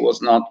the Sea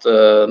was not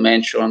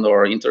mentioned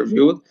or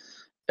interviewed,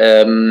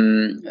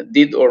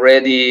 did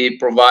already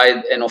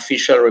provide an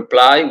official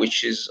reply,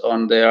 which is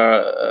on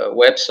their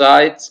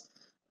website.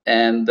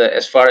 And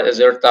as far as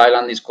Earth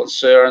Island is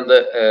concerned,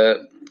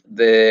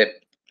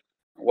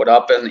 what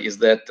happened is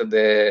that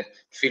the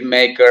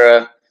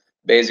filmmaker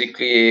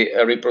basically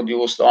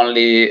reproduced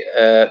only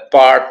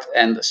part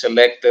and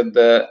selected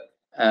the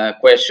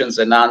questions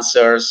and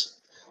answers,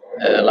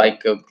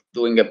 like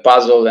doing a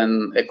puzzle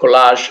and a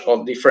collage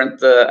of different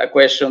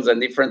questions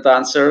and different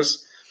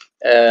answers.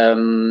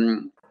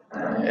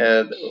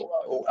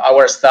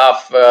 Our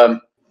staff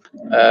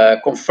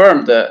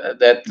confirmed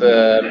that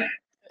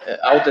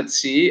out at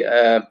sea,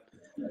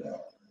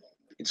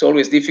 it's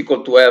always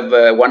difficult to have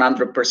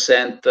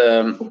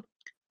 100%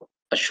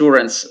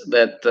 assurance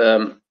that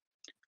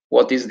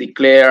what is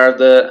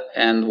declared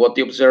and what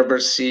the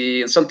observers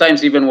see, and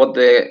sometimes even what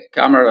the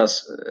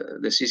cameras,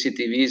 the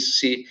CCTVs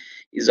see,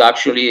 is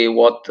actually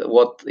what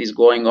is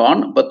going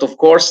on. But of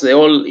course, the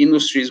whole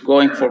industry is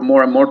going for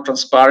more and more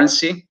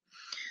transparency,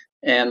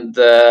 and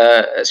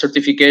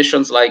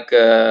certifications like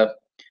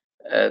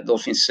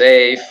Dolphin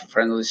Safe,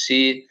 Friend of the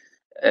Sea,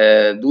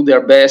 do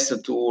their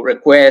best to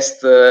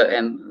request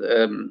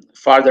and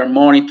further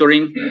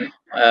monitoring.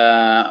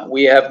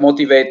 We have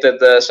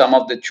motivated some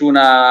of the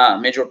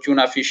major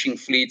tuna fishing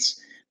fleets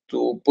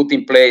to put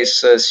in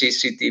place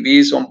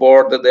CCTVs on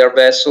board their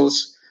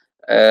vessels,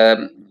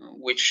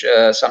 which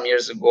some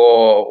years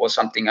ago was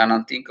something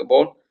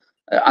unthinkable.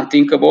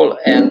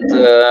 And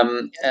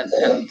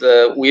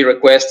we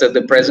requested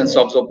the presence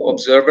of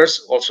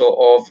observers, also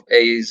of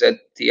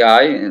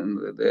AZTI,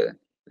 the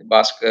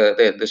Basque,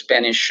 the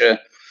Spanish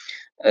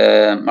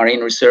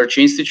Marine Research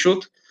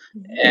Institute,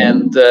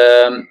 and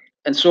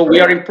so we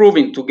are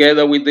improving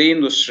together with the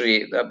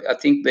industry. I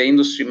think the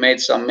industry made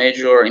some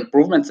major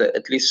improvements,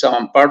 at least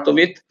some part of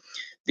it.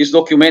 These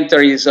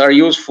documentaries are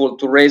useful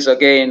to raise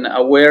again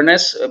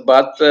awareness,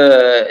 but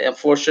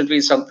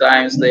unfortunately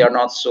sometimes they are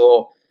not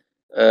so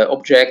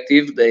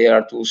objective. They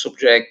are too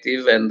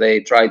subjective, and they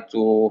try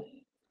to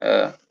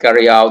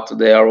carry out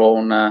their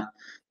own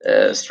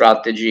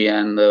strategy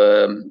and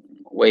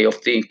way of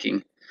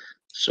thinking.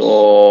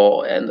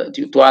 So, and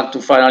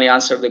to finally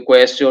answer the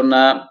question,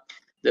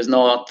 there's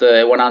not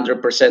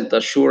 100%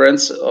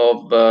 assurance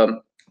of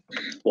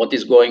what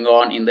is going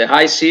on in the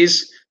high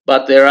seas,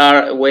 but there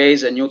are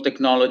ways and new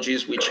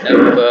technologies which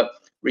help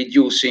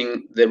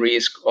reducing the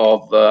risk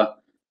of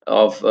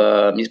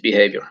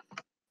misbehavior.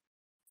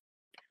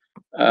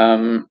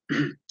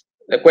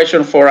 A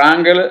question for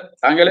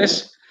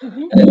Angeles.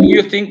 Do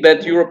you think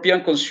that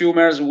European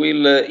consumers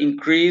will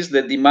increase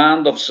the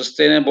demand of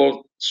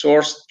sustainable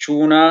sourced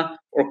tuna,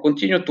 or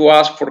continue to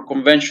ask for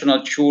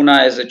conventional tuna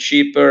as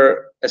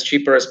cheaper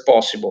as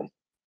possible?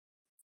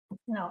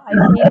 No, I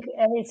think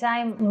every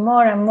time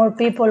more and more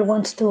people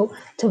want to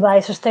buy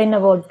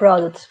sustainable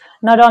products,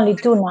 not only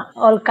tuna,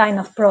 all kind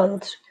of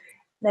products.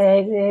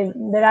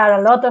 There are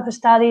a lot of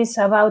studies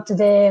about the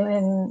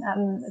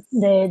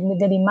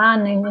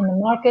demand in the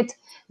market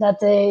that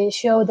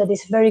show that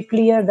it's very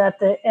clear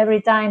that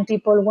every time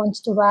people want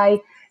to buy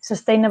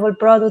sustainable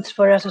products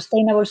for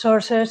sustainable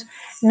sources,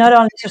 not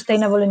only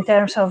sustainable in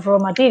terms of raw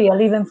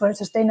material, even for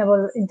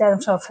sustainable in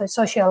terms of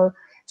social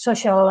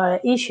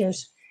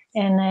issues.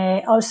 And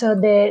also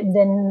the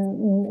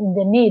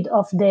need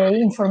of the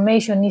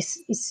information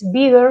is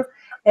bigger.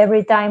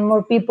 Every time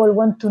more people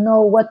want to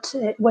know what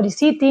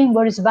is eating,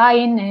 what is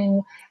buying,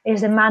 and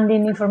is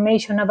demanding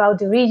information about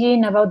the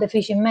origin, about the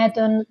fishing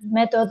method.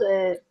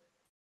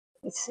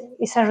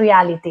 It's a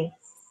reality.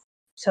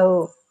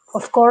 So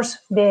of course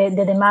the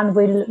demand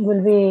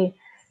will be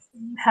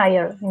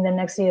higher in the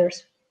next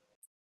years.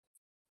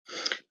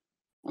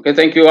 Okay,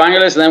 thank you,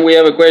 Angeles. Then we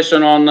have a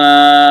question on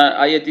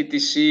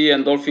IATTC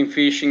and dolphin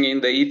fishing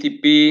in the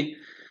ETP.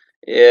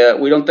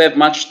 We don't have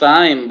much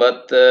time,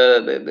 but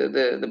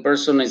the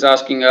person is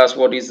asking us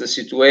what is the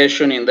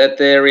situation in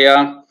that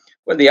area.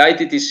 Well, the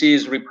ITTC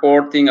is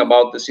reporting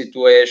about the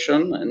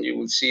situation, and you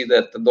will see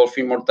that the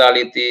dolphin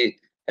mortality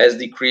has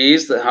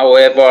decreased.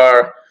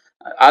 However,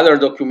 other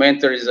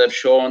documentaries have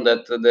shown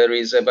that there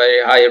is a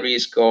very high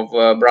risk of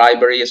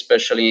bribery,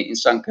 especially in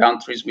some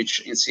countries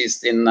which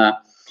insist in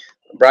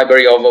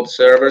bribery of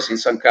observers, in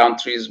some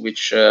countries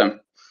which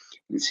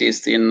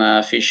insist in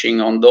fishing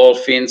on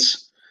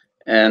dolphins.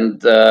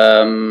 And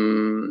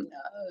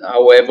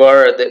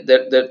however,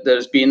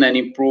 there's been an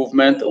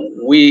improvement.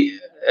 We,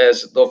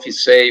 as Dolphin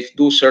Safe,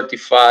 do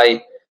certify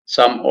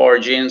some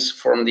origins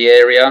from the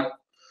area,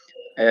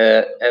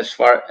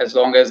 as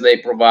long as they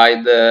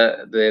provide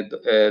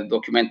the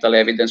documental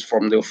evidence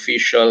from the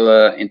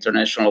official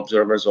international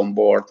observers on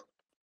board.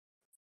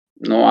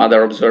 No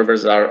other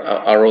observers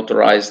are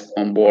authorized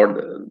on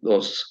board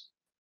those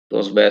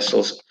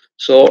vessels.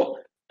 So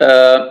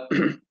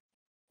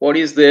what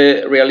is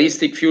the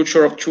realistic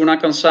future of tuna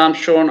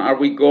consumption? Are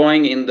we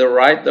going in the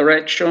right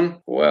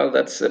direction? Well,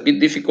 that's a bit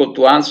difficult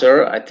to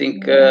answer. I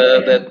think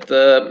that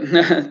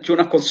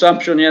tuna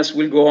consumption, yes,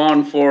 will go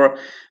on for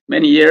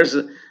many years.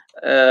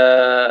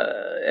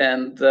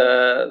 And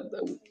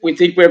we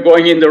think we're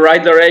going in the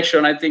right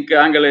direction. I think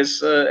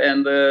Angeles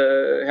and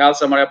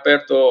Jealsa, Mare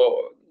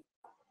Aperto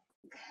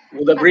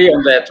would agree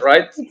on that,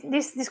 right?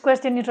 This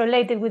question is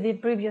related with the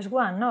previous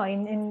one. No,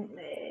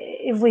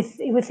 if we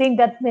think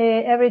that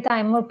every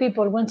time more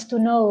people want to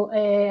know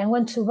and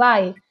want to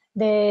buy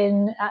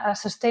a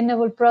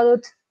sustainable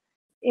product,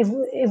 if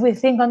we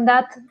think on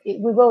that,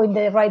 we go in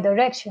the right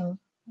direction.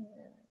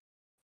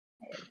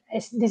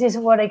 This is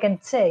what I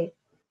can say.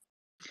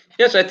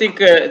 Yes, I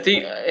think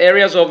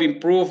areas of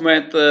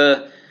improvement,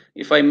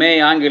 if I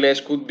may,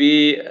 Angeles, could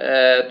be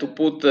to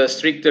put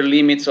stricter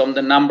limits on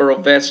the number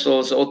of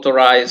vessels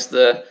authorized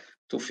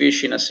to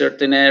fish in a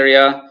certain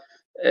area,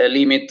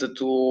 limit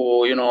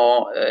to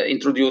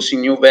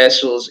introducing new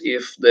vessels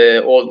if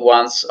the old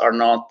ones are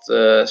not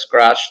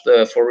scratched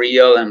for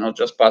real and not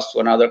just passed to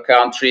another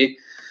country.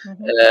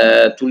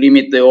 To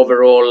limit the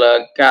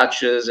overall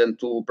catches and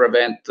to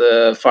prevent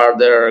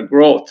further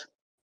growth.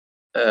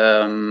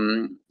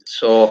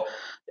 So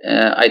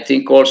I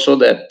think also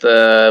that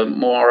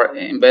more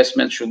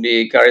investment should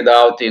be carried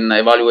out in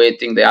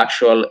evaluating the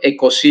actual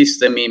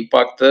ecosystem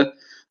impact,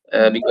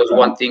 because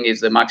one thing is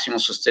the maximum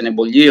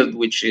sustainable yield,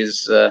 which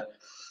is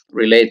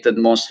related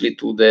mostly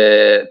to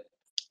the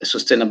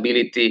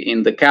sustainability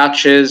in the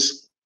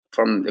catches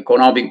from the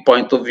economic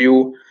point of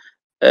view.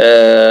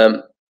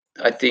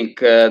 I think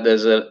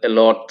there's a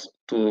lot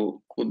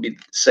could be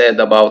said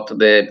about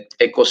the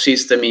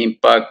ecosystem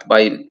impact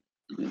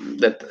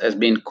that has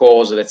been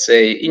caused, let's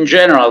say, in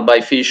general by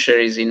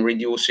fisheries in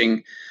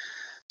reducing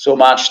so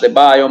much the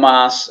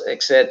biomass,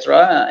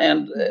 etc.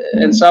 And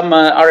some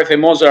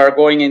RFMOs are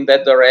going in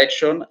that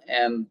direction,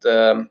 and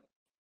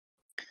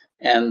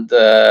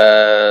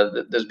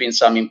there's been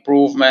some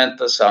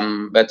improvement,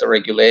 some better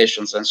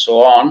regulations, and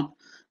so on.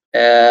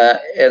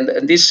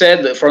 And this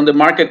said, from the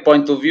market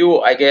point of view,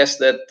 I guess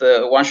that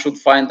one should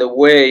find a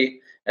way,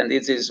 and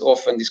it is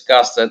often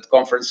discussed at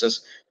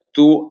conferences,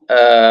 to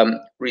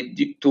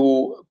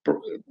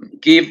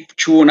give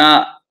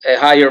tuna a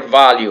higher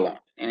value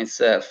in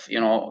itself.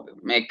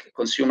 Make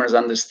consumers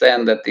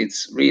understand that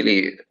it's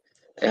really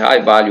a high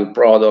value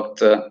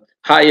product,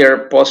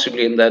 higher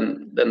possibly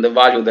than the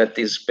value that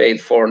is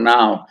paid for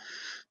now.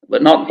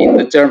 But not in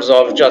the terms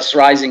of just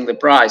rising the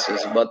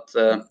prices, but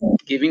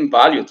giving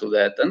value to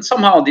that. And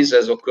somehow this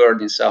has occurred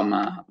in some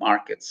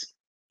markets.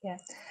 Yeah.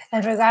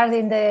 And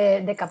regarding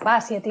the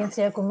capacity,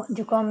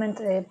 you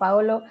comment,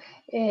 Paolo,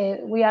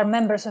 we are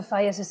members of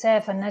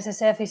ISSF, and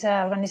ISSF is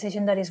an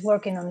organization that is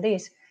working on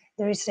this.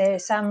 There is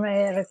some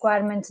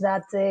requirements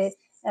that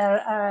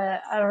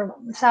are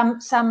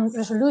some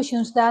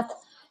resolutions that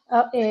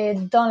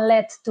don't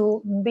let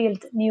to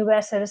build new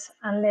vessels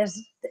unless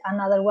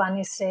another one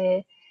is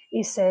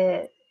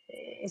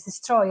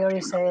destroyed or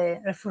is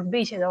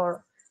refurbished,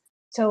 or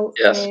so.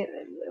 Yes.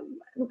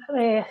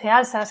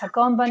 Jealsa, as a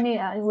company,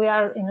 we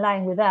are in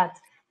line with that.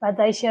 But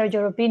I share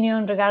your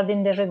opinion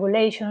regarding the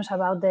regulations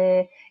about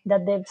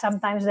that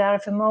sometimes the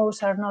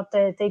RFMOs are not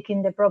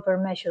taking the proper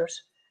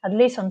measures, at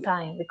least on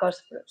time,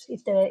 because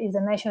if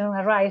the measure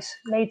arrives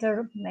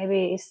later,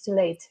 maybe it's too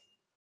late.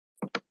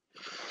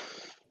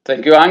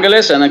 Thank you,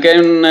 Angeles. And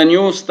again, a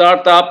new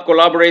startup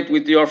collaborate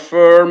with your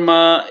firm.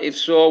 If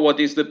so, what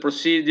is the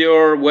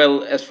procedure?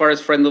 Well, as far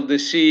as Friend of the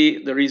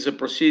Sea, there is a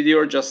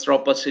procedure. Just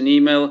drop us an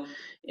email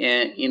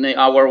in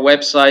our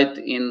website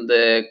in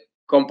the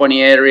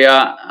company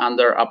area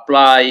under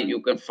apply. You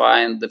can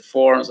find the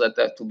forms that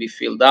have to be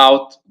filled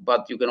out,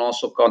 but you can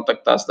also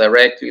contact us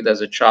directly.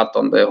 There's a chat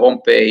on the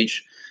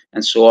homepage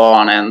and so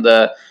on. And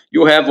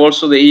you have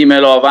also the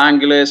email of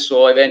Angeles.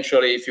 So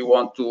eventually, if you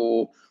want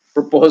to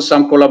propose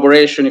some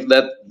collaboration, if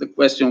that the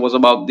question was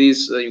about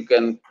this, you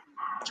can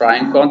try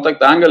and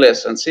contact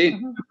Angeles and see.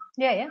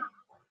 Yeah.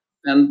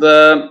 And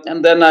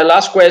then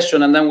last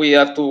question, and then we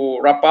have to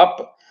wrap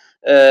up.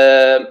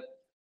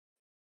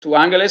 To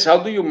Angeles, how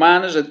do you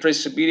manage the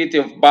traceability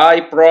of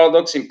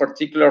byproducts, in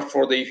particular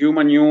for the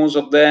human use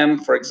of them,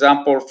 for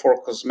example,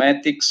 for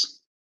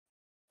cosmetics?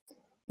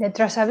 The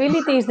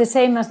traceability is the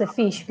same as the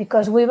fish,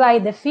 because we buy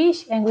the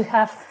fish and we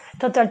have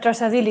total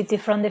traceability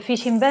from the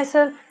fishing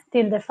vessel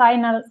till the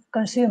final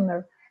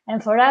consumer.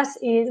 And for us,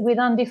 we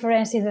don't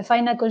differentiate if the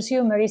final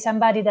consumer is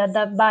somebody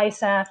that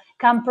buys a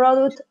canned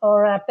product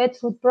or a pet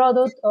food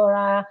product or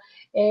a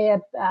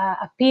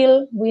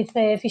pill with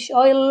fish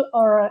oil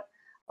or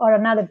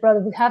another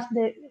product. We have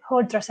the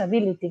whole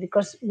traceability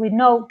because we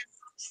know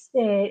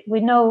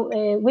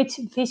which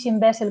fishing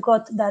vessel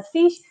got that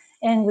fish,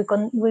 and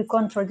we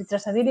control the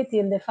traceability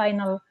in the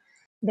final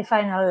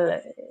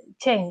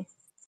chain.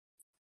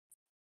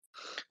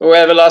 We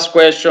have a last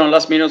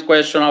minute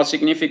question. How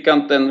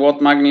significant and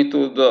what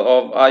magnitude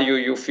of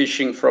IUU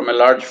fishing from a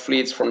large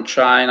fleets from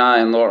China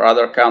and or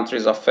other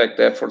countries affect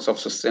the efforts of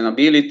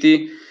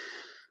sustainability?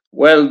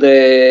 Well,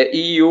 the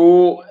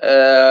EU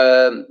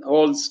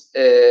holds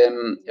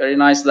a very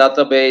nice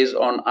database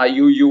on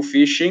IUU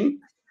fishing,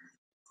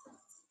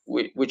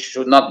 which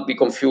should not be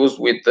confused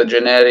with the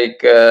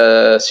generic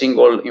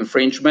single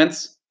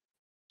infringements.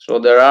 So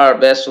there are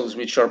vessels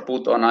which are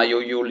put on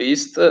IUU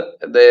list.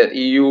 The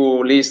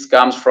EU list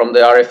comes from the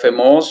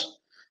RFMOs,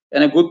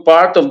 and a good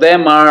part of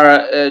them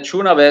are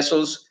tuna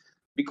vessels,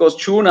 because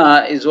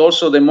tuna is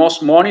also the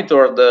most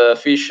monitored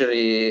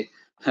fishery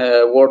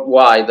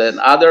worldwide, and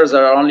others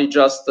are only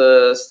just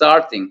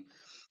starting.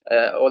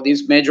 All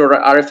these major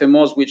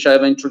RFMOs which I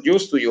have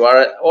introduced to you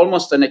are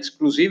almost an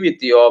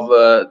exclusivity of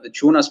the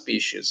tuna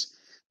species.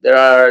 There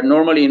are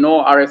normally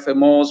no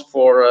RFMOs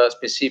for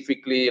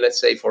specifically, let's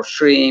say, for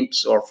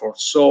shrimps or for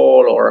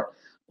sole or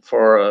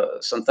for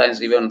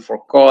sometimes even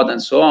for cod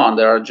and so on.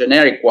 There are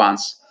generic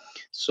ones.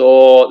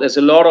 So there's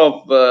a lot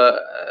of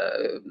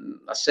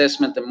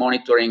assessment and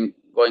monitoring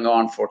going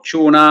on for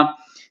tuna.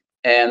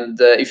 And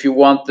if you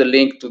want the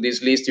link to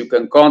this list, you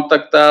can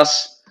contact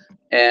us.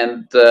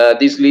 And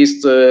this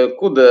list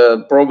could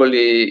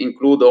probably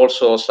include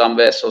also some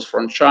vessels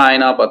from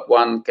China, but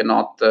one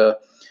cannot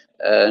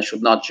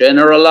should not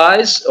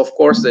generalize. Of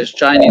course, the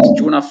Chinese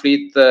tuna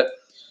fleet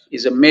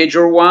is a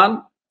major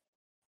one,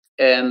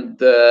 and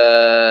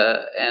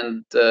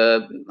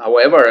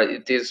however,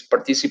 it is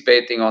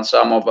participating on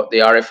some of the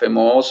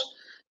RFMOs,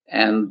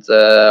 and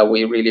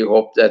we really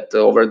hope that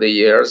over the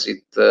years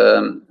it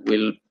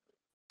will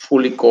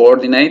fully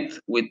coordinate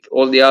with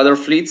all the other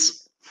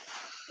fleets.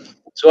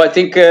 So I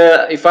think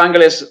if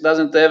Angeles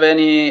doesn't have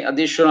any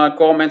additional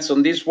comments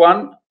on this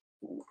one,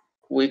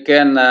 we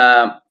can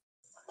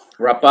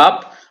wrap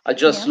up. I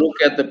just look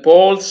at the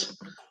polls,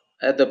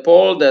 at the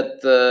poll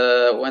that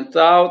went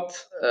out,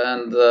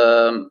 and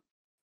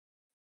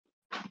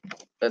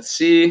let's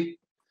see.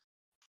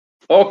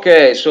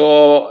 Okay,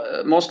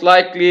 so most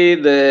likely,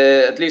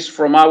 at least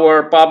from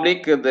our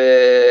public,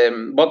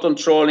 the bottom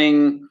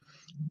trawling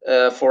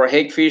for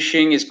hake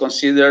fishing is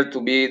considered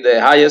to be the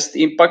highest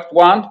impact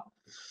one.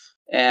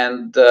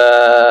 And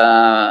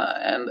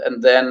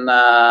then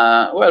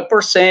well,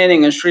 purse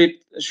seining and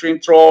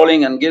shrimp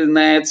trawling and gill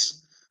nets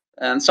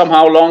and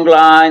somehow long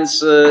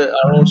lines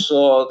are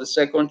also the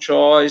second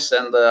choice,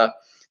 and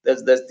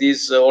there's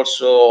this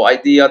also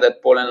idea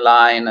that pole and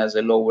line has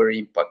a lower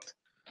impact.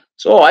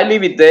 So I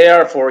leave it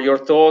there for your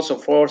thoughts.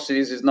 Of course,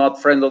 this is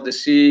not Friend of the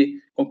Sea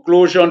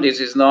conclusion. This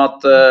is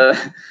not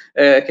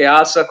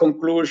Jealsa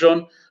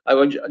conclusion. I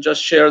will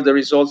just share the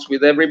results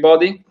with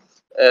everybody.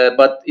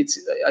 But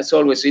it's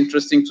always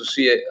interesting to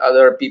see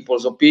other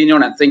people's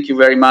opinion, and thank you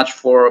very much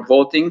for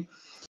voting.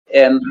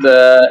 And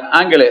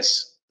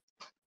Angeles,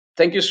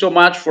 thank you so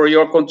much for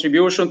your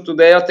contribution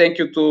today. Thank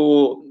you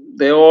to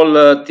the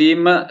whole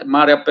team,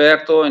 Mare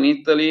Aperto in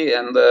Italy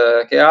and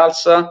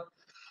Jealsa.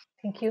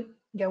 Thank you.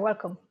 You're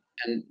welcome.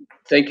 And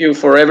thank you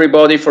for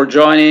everybody for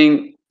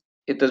joining.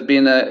 It has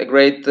been a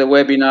great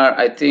webinar,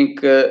 I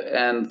think,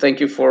 and thank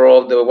you for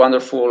all the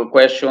wonderful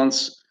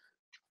questions.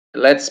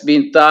 Let's be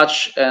in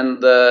touch,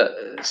 and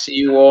see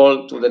you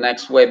all to the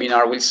next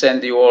webinar. We'll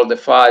send you all the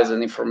files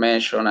and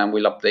information, and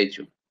we'll update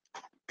you.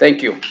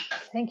 Thank you.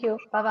 Thank you.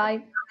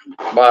 Bye-bye.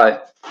 Bye.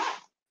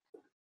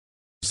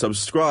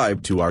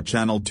 Subscribe to our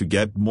channel to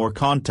get more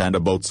content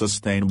about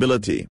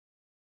sustainability.